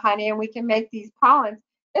into the honey, and we can make these pollens,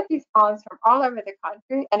 get these pollens from all over the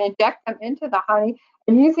country and inject them into the honey.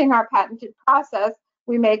 And using our patented process,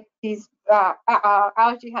 we make these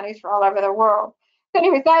algae honeys for all over the world. So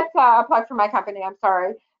anyways, that's a plug for my company. I'm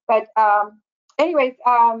sorry. But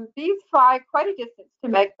bees fly quite a distance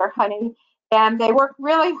to make their honey, and they work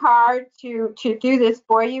really hard to do this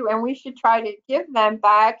for you, and we should try to give them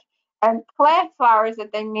back and plant flowers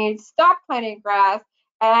that they need. Stop planting grass.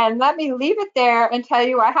 And let me leave it there and tell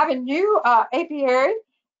you I have a new apiary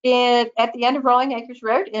at the end of Rolling Acres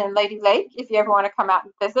Road in Lady Lake, if you ever want to come out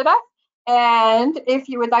and visit us. And if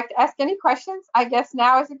you would like to ask any questions, I guess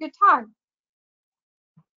now is a good time.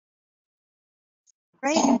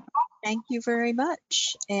 Great. Thank you very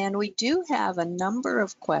much. And we do have a number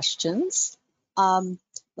of questions.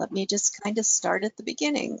 Let me just kind of start at the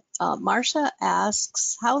beginning. Marcia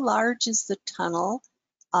asks, how large is the tunnel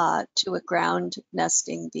to a ground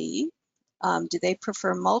nesting bee? Do they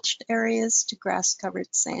prefer mulched areas to grass-covered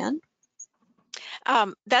sand?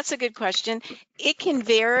 That's a good question. It can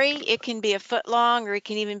vary. It can be a foot long, or it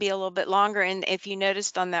can even be a little bit longer. And if you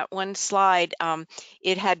noticed on that one slide,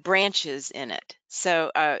 it had branches in it.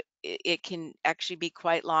 So it can actually be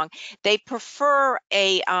quite long. They prefer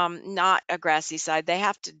a not a grassy side. They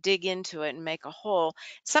have to dig into it and make a hole.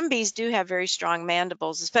 Some bees do have very strong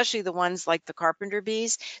mandibles, especially the ones like the carpenter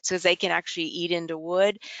bees, so they can actually eat into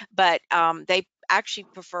wood. But they actually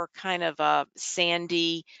prefer kind of a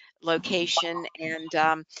sandy location,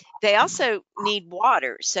 and they also need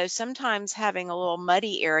water, so sometimes having a little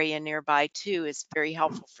muddy area nearby too is very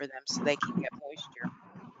helpful for them, so they can get moisture.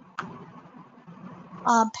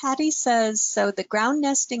 Patty says, so the ground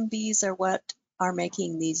nesting bees are what are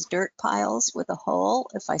making these dirt piles with a hole.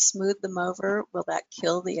 If I smooth them over, will that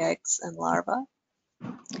kill the eggs and larvae?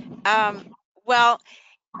 Well,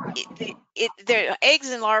 their eggs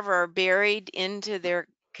and larvae are buried into their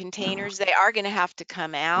containers. They are going to have to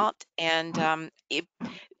come out, and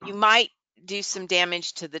you might do some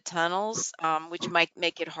damage to the tunnels, which might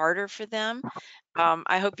make it harder for them.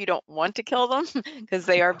 I hope you don't want to kill them because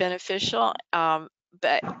they are beneficial.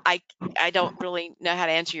 But I don't really know how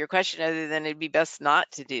to answer your question other than it'd be best not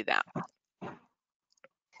to do that.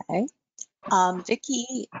 Okay.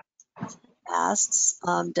 Vicki asks,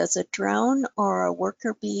 does a drone or a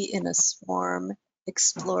worker bee in a swarm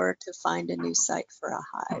explore to find a new site for a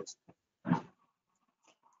hive?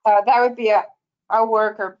 That would be a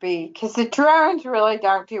worker bee, because the drones really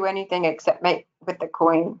don't do anything except mate with the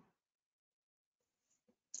queen.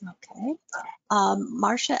 Okay.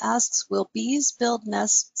 Marcia asks, will bees build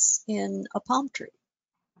nests in a palm tree?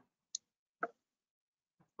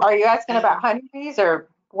 Are you asking about honeybees or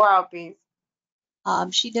wild bees?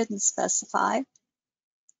 She didn't specify.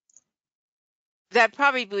 That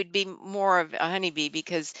probably would be more of a honeybee,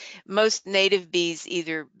 because most native bees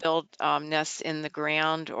either build nests in the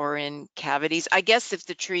ground or in cavities. I guess if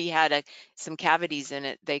the tree had some cavities in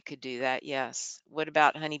it, they could do that, yes. What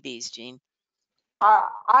about honeybees, Jean?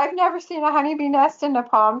 I've never seen a honeybee nest in a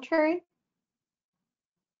palm tree.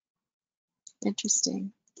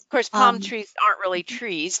 Interesting. Of course, palm trees aren't really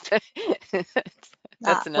trees, but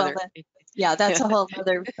that's Well, another. yeah, that's a whole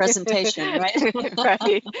other presentation, right?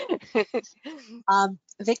 Right.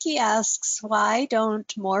 Vicki asks, why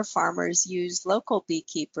don't more farmers use local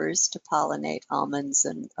beekeepers to pollinate almonds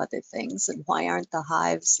and other things? And why aren't the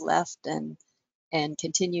hives left and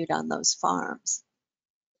continued on those farms?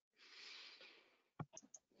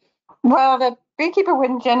 Well, the beekeeper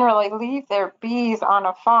wouldn't generally leave their bees on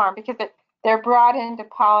a farm because they're brought in to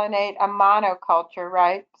pollinate a monoculture,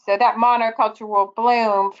 right? So that monoculture will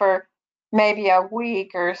bloom for maybe a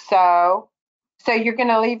week or so. So you're going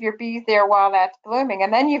to leave your bees there while that's blooming.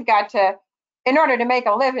 And then you've got to, in order to make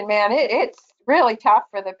a living, man, it's really tough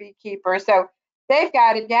for the beekeeper. So they've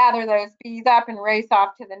got to gather those bees up and race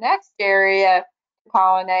off to the next area to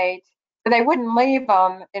pollinate. So they wouldn't leave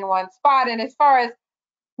them in one spot. And as far as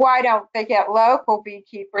why don't they get local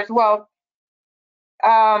beekeepers? Well,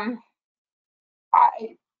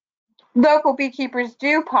 local beekeepers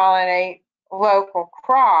do pollinate local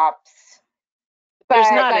crops, There's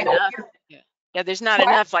but not like enough. Yeah, there's not what?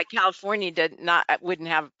 enough. Like California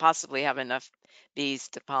wouldn't possibly have enough bees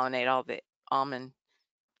to pollinate all the almond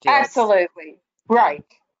fields. Absolutely Yeah. right.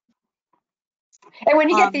 And when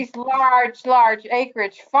you get Um, these large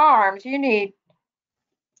acreage farms, you need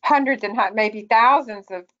hundreds and maybe thousands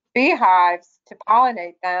of beehives to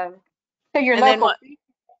pollinate them. So your And then local what?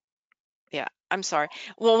 Yeah, I'm sorry.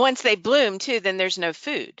 Well, once they bloom too, then there's no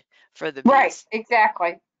food for the right, bees.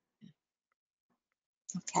 exactly.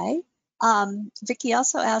 Okay. Vicky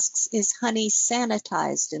also asks, is honey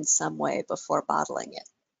sanitized in some way before bottling it?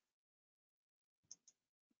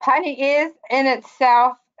 Honey is in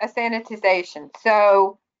itself a sanitization.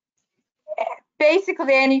 So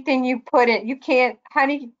basically anything you put in, you can't,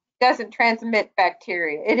 honey doesn't transmit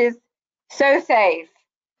bacteria. It is so safe.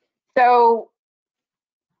 So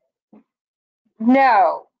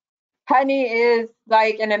no, honey is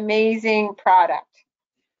like an amazing product.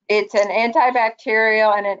 It's an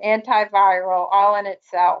antibacterial and an antiviral all in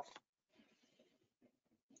itself.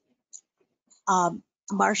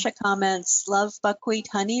 Marcia comments, love buckwheat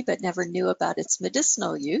honey, but never knew about its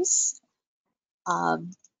medicinal use.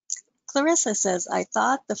 Clarissa says, I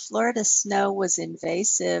thought the Florida snow was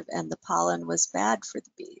invasive and the pollen was bad for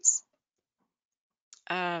the bees.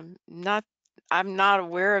 Not, I'm not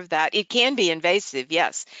aware of that. It can be invasive,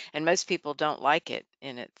 yes, and most people don't like it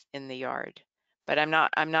in the yard. But I'm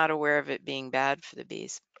not aware of it being bad for the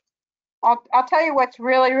bees. I'll tell you what's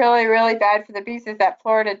really, really, really bad for the bees is that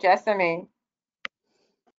Florida jessamine,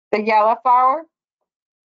 the yellow flower.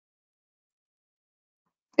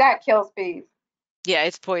 That kills bees. Yeah,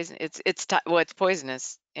 it's poison. Well, it's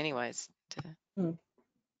poisonous anyways.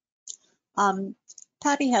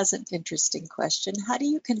 Patty has an interesting question. How do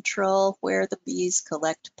you control where the bees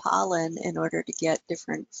collect pollen in order to get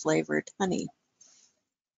different flavored honey?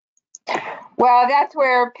 Well, that's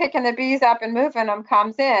where picking the bees up and moving them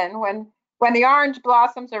comes in. When the orange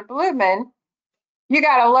blossoms are blooming, you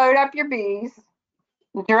got to load up your bees,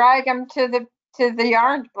 drag them to the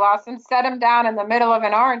orange blossoms, set them down in the middle of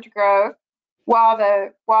an orange grove while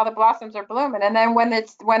the blossoms are blooming. And then when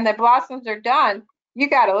the blossoms are done, you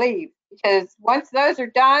got to leave, because once those are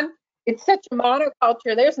done, it's such a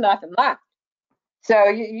monoculture. There's nothing left. So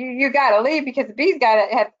you got to leave, because the bees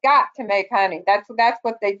have got to make honey. That's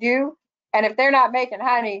what they do. And if they're not making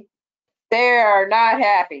honey, they are not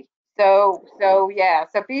happy. So yeah.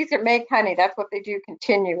 So bees that make honey, that's what they do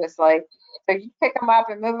continuously. So you pick them up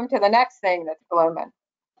and move them to the next thing that's blooming.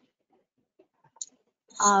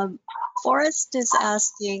 Forrest is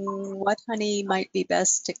asking what honey might be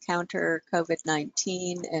best to counter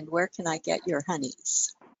COVID-19 and where can I get your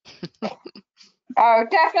honeys? Oh,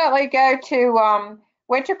 definitely go to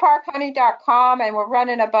winterparkhoney.com, and we're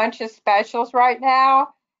running a bunch of specials right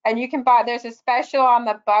now. And you can buy, there's a special on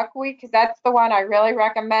the buckwheat, because that's the one I really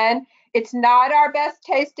recommend. It's not our best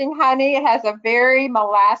tasting honey. It has a very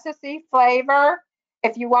molassesy flavor.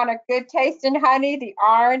 If you want a good tasting honey, the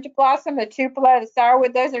orange blossom, the tupelo, the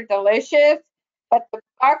sourwood, those are delicious. But the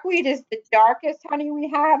buckwheat is the darkest honey we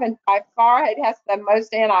have, and by far it has the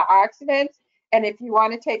most antioxidants. And if you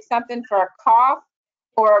want to take something for a cough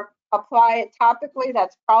or apply it topically,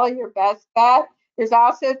 that's probably your best bet. There's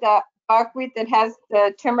also the buckwheat that has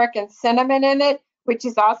the turmeric and cinnamon in it, which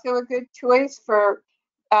is also a good choice for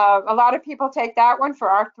a lot of people take that one for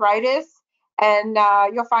arthritis. And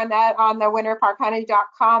you'll find that on the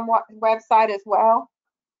winterparkhoney.com website as well.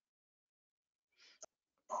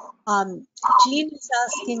 Jean is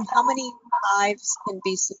asking how many hives can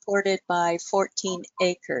be supported by 14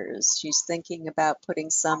 acres. She's thinking about putting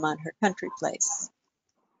some on her country place.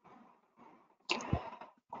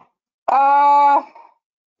 Well,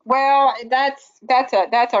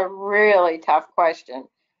 that's a really tough question,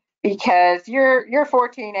 because your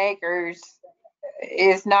 14 acres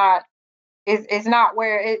is not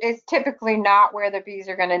where it's typically not where the bees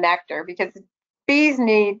are going to nectar, because bees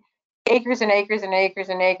need acres and acres and acres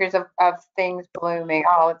and acres of things blooming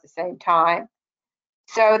all at the same time.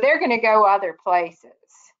 So they're going to go other places.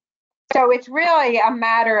 So it's really a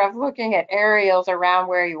matter of looking at aerials around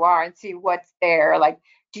where you are and see what's there. Like,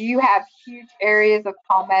 do you have huge areas of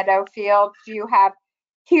palmetto fields? Do you have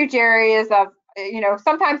huge areas of,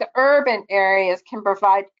 sometimes urban areas can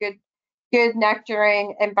provide good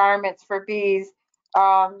nectaring environments for bees,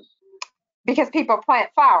 because people plant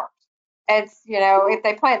flowers. It's, if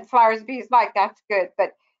they plant flowers bees like, that's good.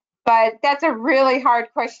 But that's a really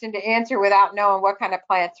hard question to answer without knowing what kind of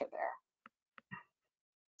plants are there.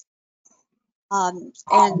 And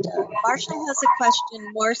Marcia has a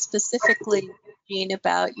question more specifically, Jean,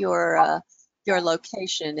 about your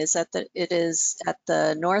location. Is that it is at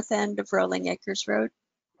the north end of Rolling Acres Road?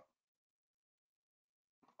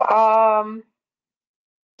 South.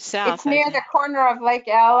 It's near the corner of Lake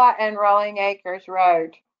Ella and Rolling Acres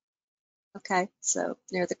Road. Okay, so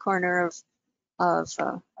near the corner of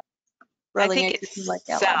Rolling Acres and Lake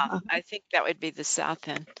Ella. South. I think that would be the south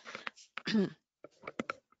end.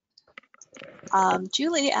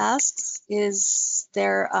 Julie asks, is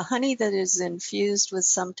there a honey that is infused with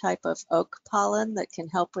some type of oak pollen that can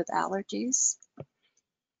help with allergies?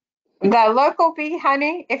 The local bee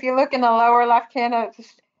honey, if you look in the lower left hand of the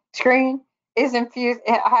screen, is infused.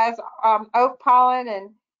 It has oak pollen and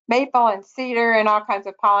maple and cedar and all kinds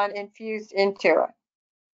of pollen infused into it.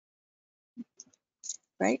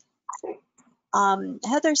 Right?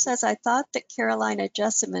 Heather says, I thought that Carolina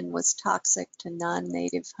jessamine was toxic to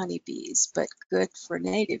non-native honeybees, but good for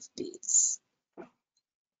native bees.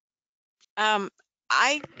 I'm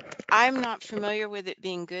not familiar with it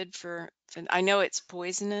being good for I know it's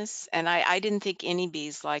poisonous, and I didn't think any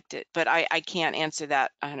bees liked it, but I can't answer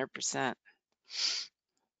that 100%.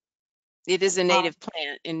 It is a native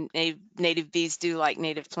plant, and native bees do like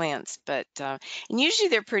native plants, but and usually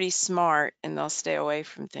they're pretty smart, and they'll stay away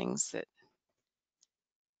from things that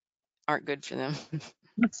aren't good for them.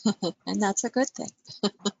 And that's a good thing.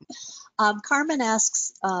 Carmen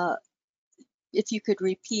asks if you could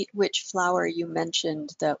repeat which flower you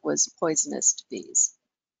mentioned that was poisonous to bees.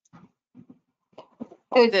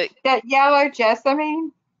 That yellow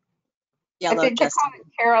jessamine? Yellow I think they call it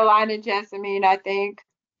Carolina jessamine, I think.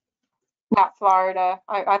 Not Florida.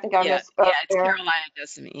 I think I misspoke yeah, it's there. Carolina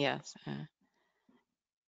jessamine, yes.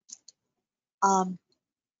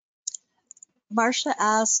 Marcia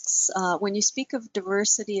asks, when you speak of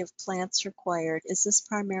diversity of plants required, is this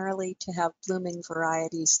primarily to have blooming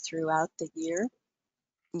varieties throughout the year?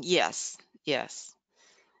 Yes, yes.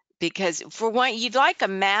 Because for one, you'd like a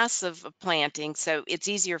mass of planting, so it's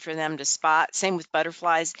easier for them to spot. Same with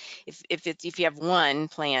butterflies. If you have one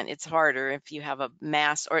plant, it's harder. If you have a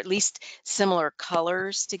mass, or at least similar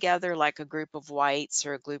colors together, like a group of whites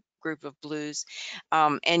or a group of blues.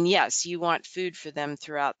 And yes, you want food for them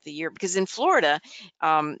throughout the year, because in Florida,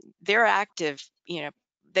 they're active. You know,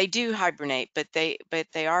 they do hibernate, but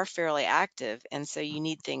they are fairly active, and so you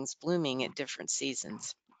need things blooming at different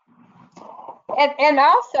seasons. And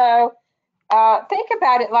also think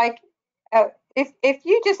about it like if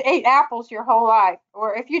you just ate apples your whole life,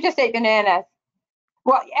 or if you just ate bananas,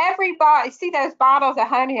 well, everybody see those bottles of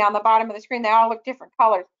honey on the bottom of the screen. They all look different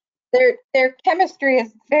colors. Their chemistry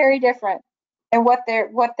is very different, and what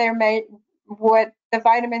they're made, what the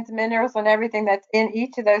vitamins, minerals, and everything that's in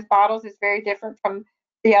each of those bottles is very different from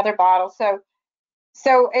the other bottles.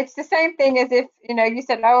 So it's the same thing as if, you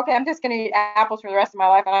said, oh, okay, I'm just going to eat apples for the rest of my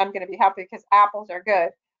life and I'm going to be healthy because apples are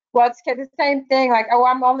good. Well, it's the same thing, like, oh,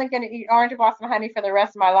 I'm only going to eat orange blossom honey for the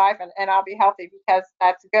rest of my life and I'll be healthy because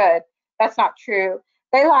that's good. That's not true.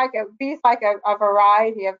 Bees like a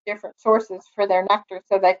variety of different sources for their nectar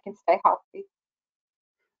so they can stay healthy.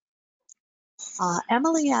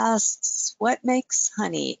 Emily asks, what makes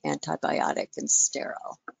honey antibiotic and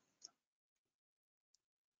sterile?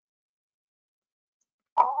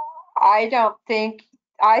 I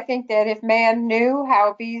think that if man knew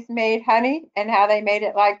how bees made honey and how they made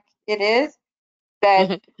it like it is,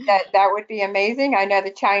 that would be amazing. I know the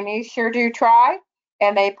Chinese sure do try,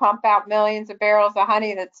 and they pump out millions of barrels of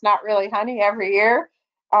honey that's not really honey every year.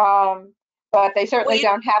 But they certainly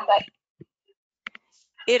don't have that.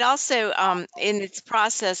 It also, in its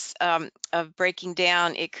process of breaking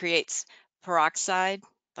down, it creates peroxide,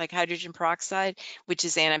 like hydrogen peroxide, which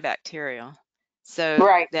is antibacterial. So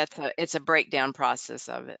Right. it's a breakdown process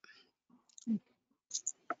of it.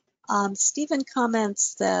 Stephen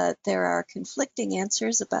comments that there are conflicting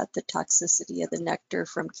answers about the toxicity of the nectar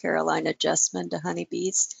from Carolina jessamine to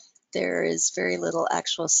honeybees. There is very little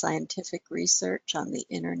actual scientific research on the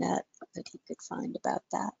internet that he could find about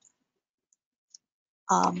that.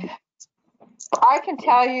 I can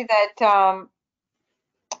tell you that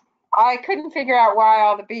I couldn't figure out why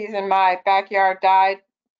all the bees in my backyard died.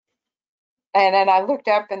 And then I looked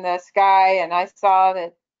up in the sky and I saw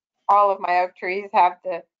that all of my oak trees have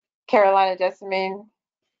the Carolina jessamine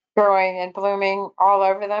growing and blooming all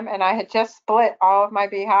over them. And I had just split all of my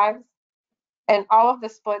beehives, and all of the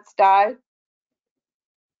splits died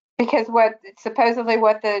because supposedly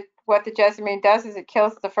what the jessamine does is it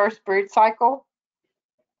kills the first brood cycle.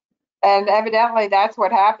 And evidently that's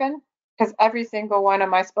what happened, because every single one of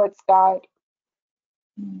my splits died.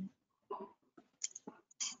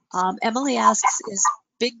 Emily asks, is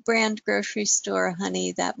big brand grocery store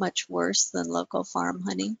honey that much worse than local farm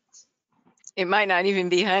honey? It might not even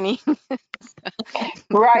be honey.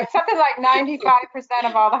 Right. Something like 95%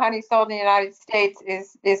 of all the honey sold in the United States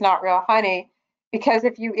is not real honey, because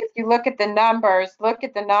if you look at the numbers,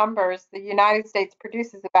 the United States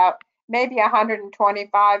produces about maybe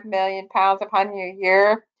 125 million pounds of honey a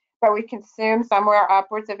year, but we consume somewhere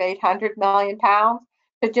upwards of 800 million pounds.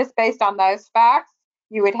 So just based on those facts,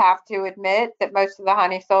 you would have to admit that most of the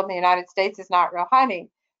honey sold in the United States is not real honey.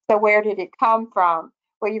 So where did it come from?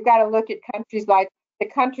 Well, you've got to look at countries like the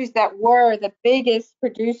countries that were the biggest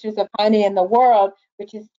producers of honey in the world,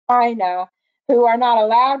 which is China, who are not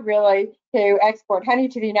allowed really to export honey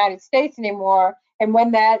to the United States anymore. And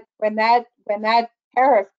when that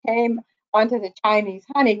tariff came onto the Chinese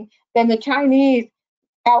honey, then the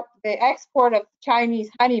export of Chinese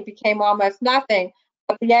honey became almost nothing,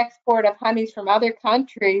 but the export of honeys from other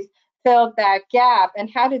countries filled that gap. And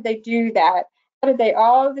how did they do that? How did they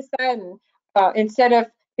all of a sudden, instead of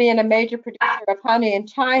being a major producer of honey in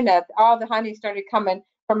China, all the honey started coming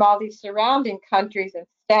from all these surrounding countries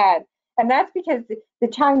instead? And that's because the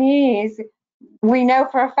Chinese, we know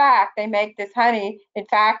for a fact they make this honey in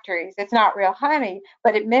factories. It's not real honey,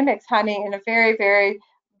 but it mimics honey in a very, very,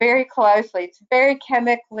 very closely. It's very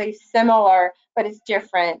chemically similar, but it's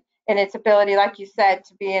different in its ability, like you said,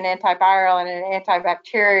 to be an antiviral and an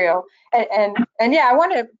antibacterial. And yeah, I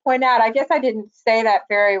want to point out, I guess I didn't say that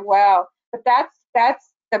very well, but that's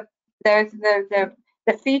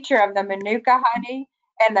the feature of the Manuka honey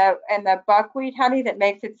and the buckwheat honey that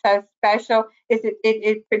makes it so special is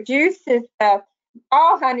it produces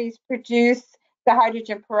all honeys produce the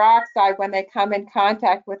hydrogen peroxide when they come in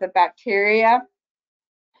contact with a bacteria,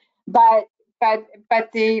 but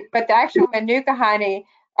the actual Manuka honey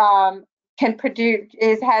can produce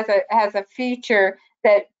has a feature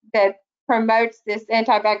that promotes this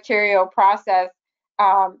antibacterial process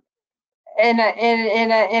in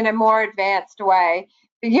a more advanced way.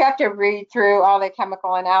 You have to read through all the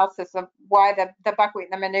chemical analysis of why the buckwheat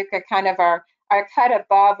and the Manuka kind of are cut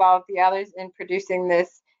above all of the others in producing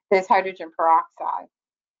this hydrogen peroxide.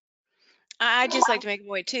 I'd just like to make a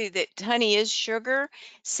point too that honey is sugar,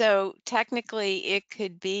 so technically it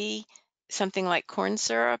could be something like corn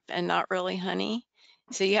syrup and not really honey.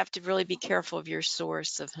 So you have to really be careful of your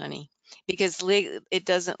source of honey because it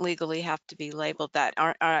doesn't legally have to be labeled that.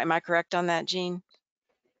 Am I correct on that, Jean?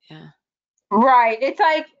 Yeah. Right. It's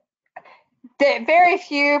like very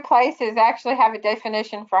few places actually have a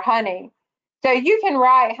definition for honey. So you can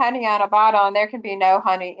write honey on a bottle and there can be no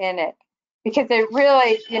honey in it because it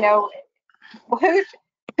really,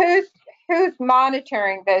 who's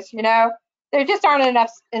monitoring this? There just aren't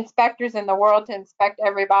enough inspectors in the world to inspect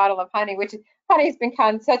every bottle of honey, which honey's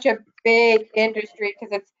become such a big industry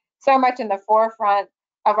because it's so much in the forefront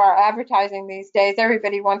of our advertising these days.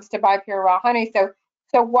 Everybody wants to buy pure raw honey.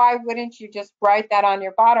 So why wouldn't you just write that on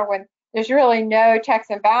your bottle when there's really no checks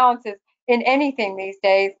and balances in anything these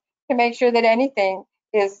days to make sure that anything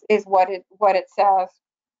is what it says?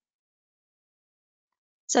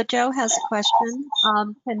 So Joe has a question.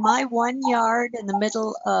 Can my 1 yard in the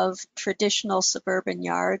middle of traditional suburban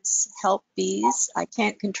yards help bees? I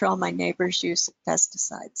can't control my neighbor's use of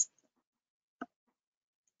pesticides.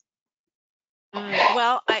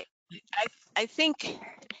 Well, I think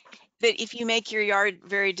that if you make your yard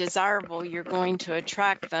very desirable, you're going to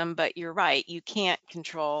attract them, but you're right, you can't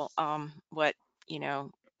control what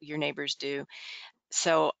your neighbors do.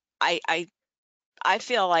 So I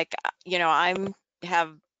feel like I'm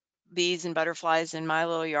have bees and butterflies in my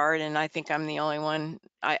little yard, and I think I'm the only one.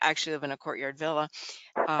 I actually live in a courtyard villa,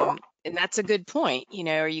 and that's a good point.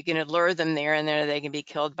 Are you going to lure them there, and then they can be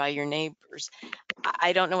killed by your neighbors?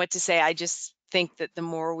 I don't know what to say. I just think that the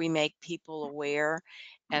more we make people aware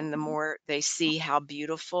and the more they see how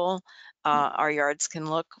beautiful our yards can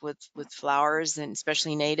look with flowers and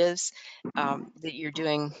especially natives, that you're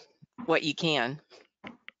doing what you can.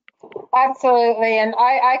 Absolutely. And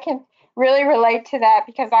I can really relate to that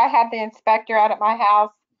because I have the inspector out at my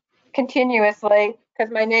house continuously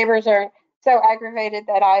because my neighbors are so aggravated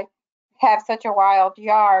that I have such a wild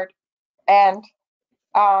yard. And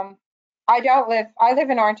I live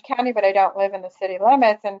in Orange County, but I don't live in the city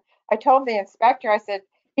limits. And I told the inspector, I said,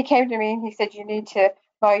 he came to me and he said, you need to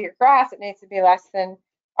mow your grass. It needs to be less than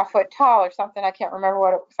a foot tall or something. I can't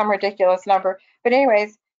remember some ridiculous number. But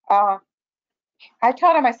anyways, I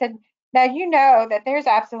told him, I said, now you know that there's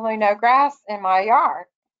absolutely no grass in my yard.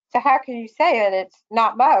 So how can you say that it's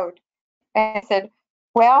not mowed? And I said,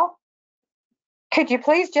 well, could you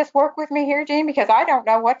please just work with me here, Jean? Because I don't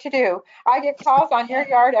know what to do. I get calls on your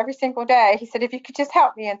yard every single day. He said, if you could just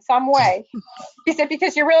help me in some way. He said,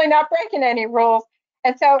 because you're really not breaking any rules.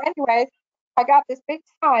 And so anyways, I got this big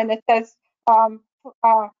sign that says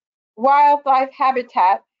wildlife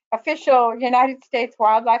habitat, official United States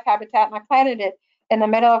wildlife habitat, and I planted it in the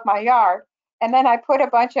middle of my yard. And then I put a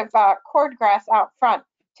bunch of cordgrass out front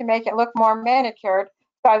to make it look more manicured.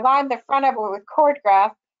 So I lined the front of it with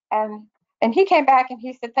cordgrass, and he came back and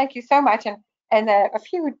he said, thank you so much. And a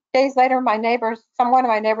few days later, one of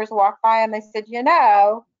my neighbors walked by and they said,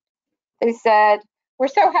 they said, we're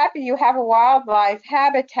so happy you have a wildlife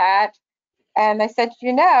habitat. And they said,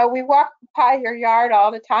 you know, we walk by your yard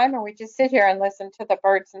all the time and we just sit here and listen to the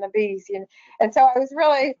birds and the bees. And so I was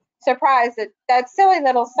really surprised that that silly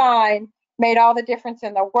little sign made all the difference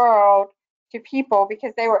in the world to people,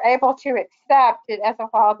 because they were able to accept it as a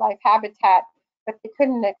wildlife habitat, but they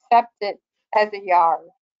couldn't accept it as a yard.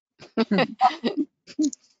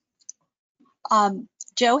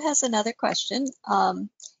 Joe has another question.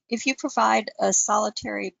 If you provide a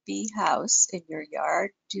solitary bee house in your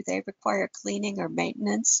yard, do they require cleaning or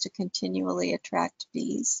maintenance to continually attract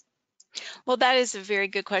bees? Well, that is a very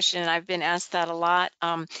good question, and I've been asked that a lot.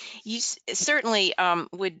 You certainly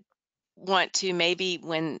would want to, maybe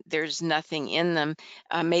when there's nothing in them,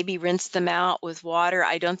 maybe rinse them out with water.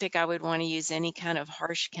 I don't think I would want to use any kind of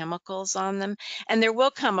harsh chemicals on them. And there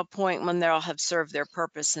will come a point when they'll have served their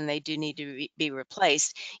purpose and they do need to be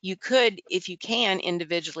replaced. You could, if you can,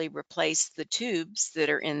 individually replace the tubes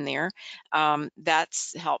that are in there.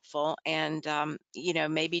 That's helpful. And, you know,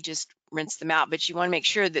 maybe just rinse them out, but you want to make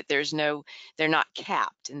sure that they're not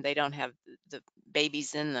capped and they don't have the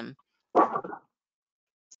babies in them.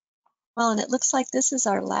 Well, and it looks like this is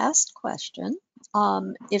our last question.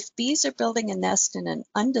 If bees are building a nest in an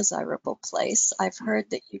undesirable place, I've heard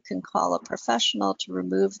that you can call a professional to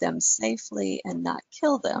remove them safely and not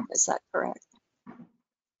kill them. Is that correct?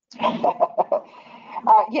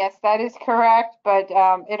 Yes, that is correct, but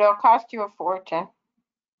it'll cost you a fortune.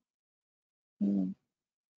 Hmm.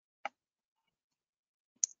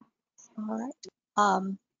 All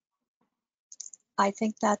right. I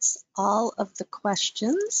think that's all of the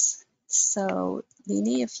questions. So,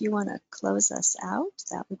 Nini, if you want to close us out,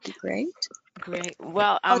 that would be great. Great.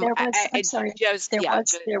 Well, Oh, I'm sorry, Joe's,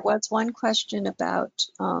 there was one question about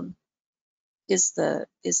is the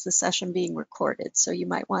session being recorded? So you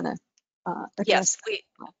might want to address yes,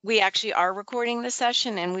 we actually are recording the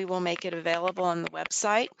session and we will make it available on the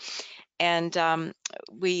website. And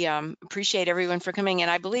we appreciate everyone for coming.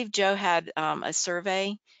 And I believe Joe had a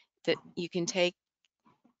survey that you can take.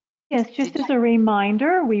 Yes, just as a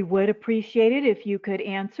reminder, we would appreciate it if you could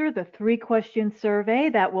answer the 3-question survey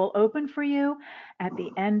that will open for you at the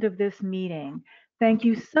end of this meeting. Thank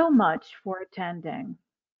you so much for attending.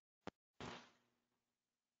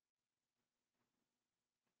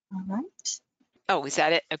 All right. Oh, is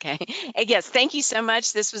that it? Okay. And yes, thank you so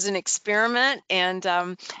much. This was an experiment, and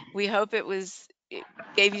we hope it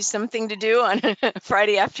gave you something to do on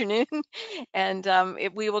Friday afternoon. And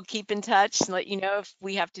we will keep in touch and let you know if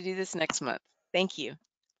we have to do this next month. Thank you.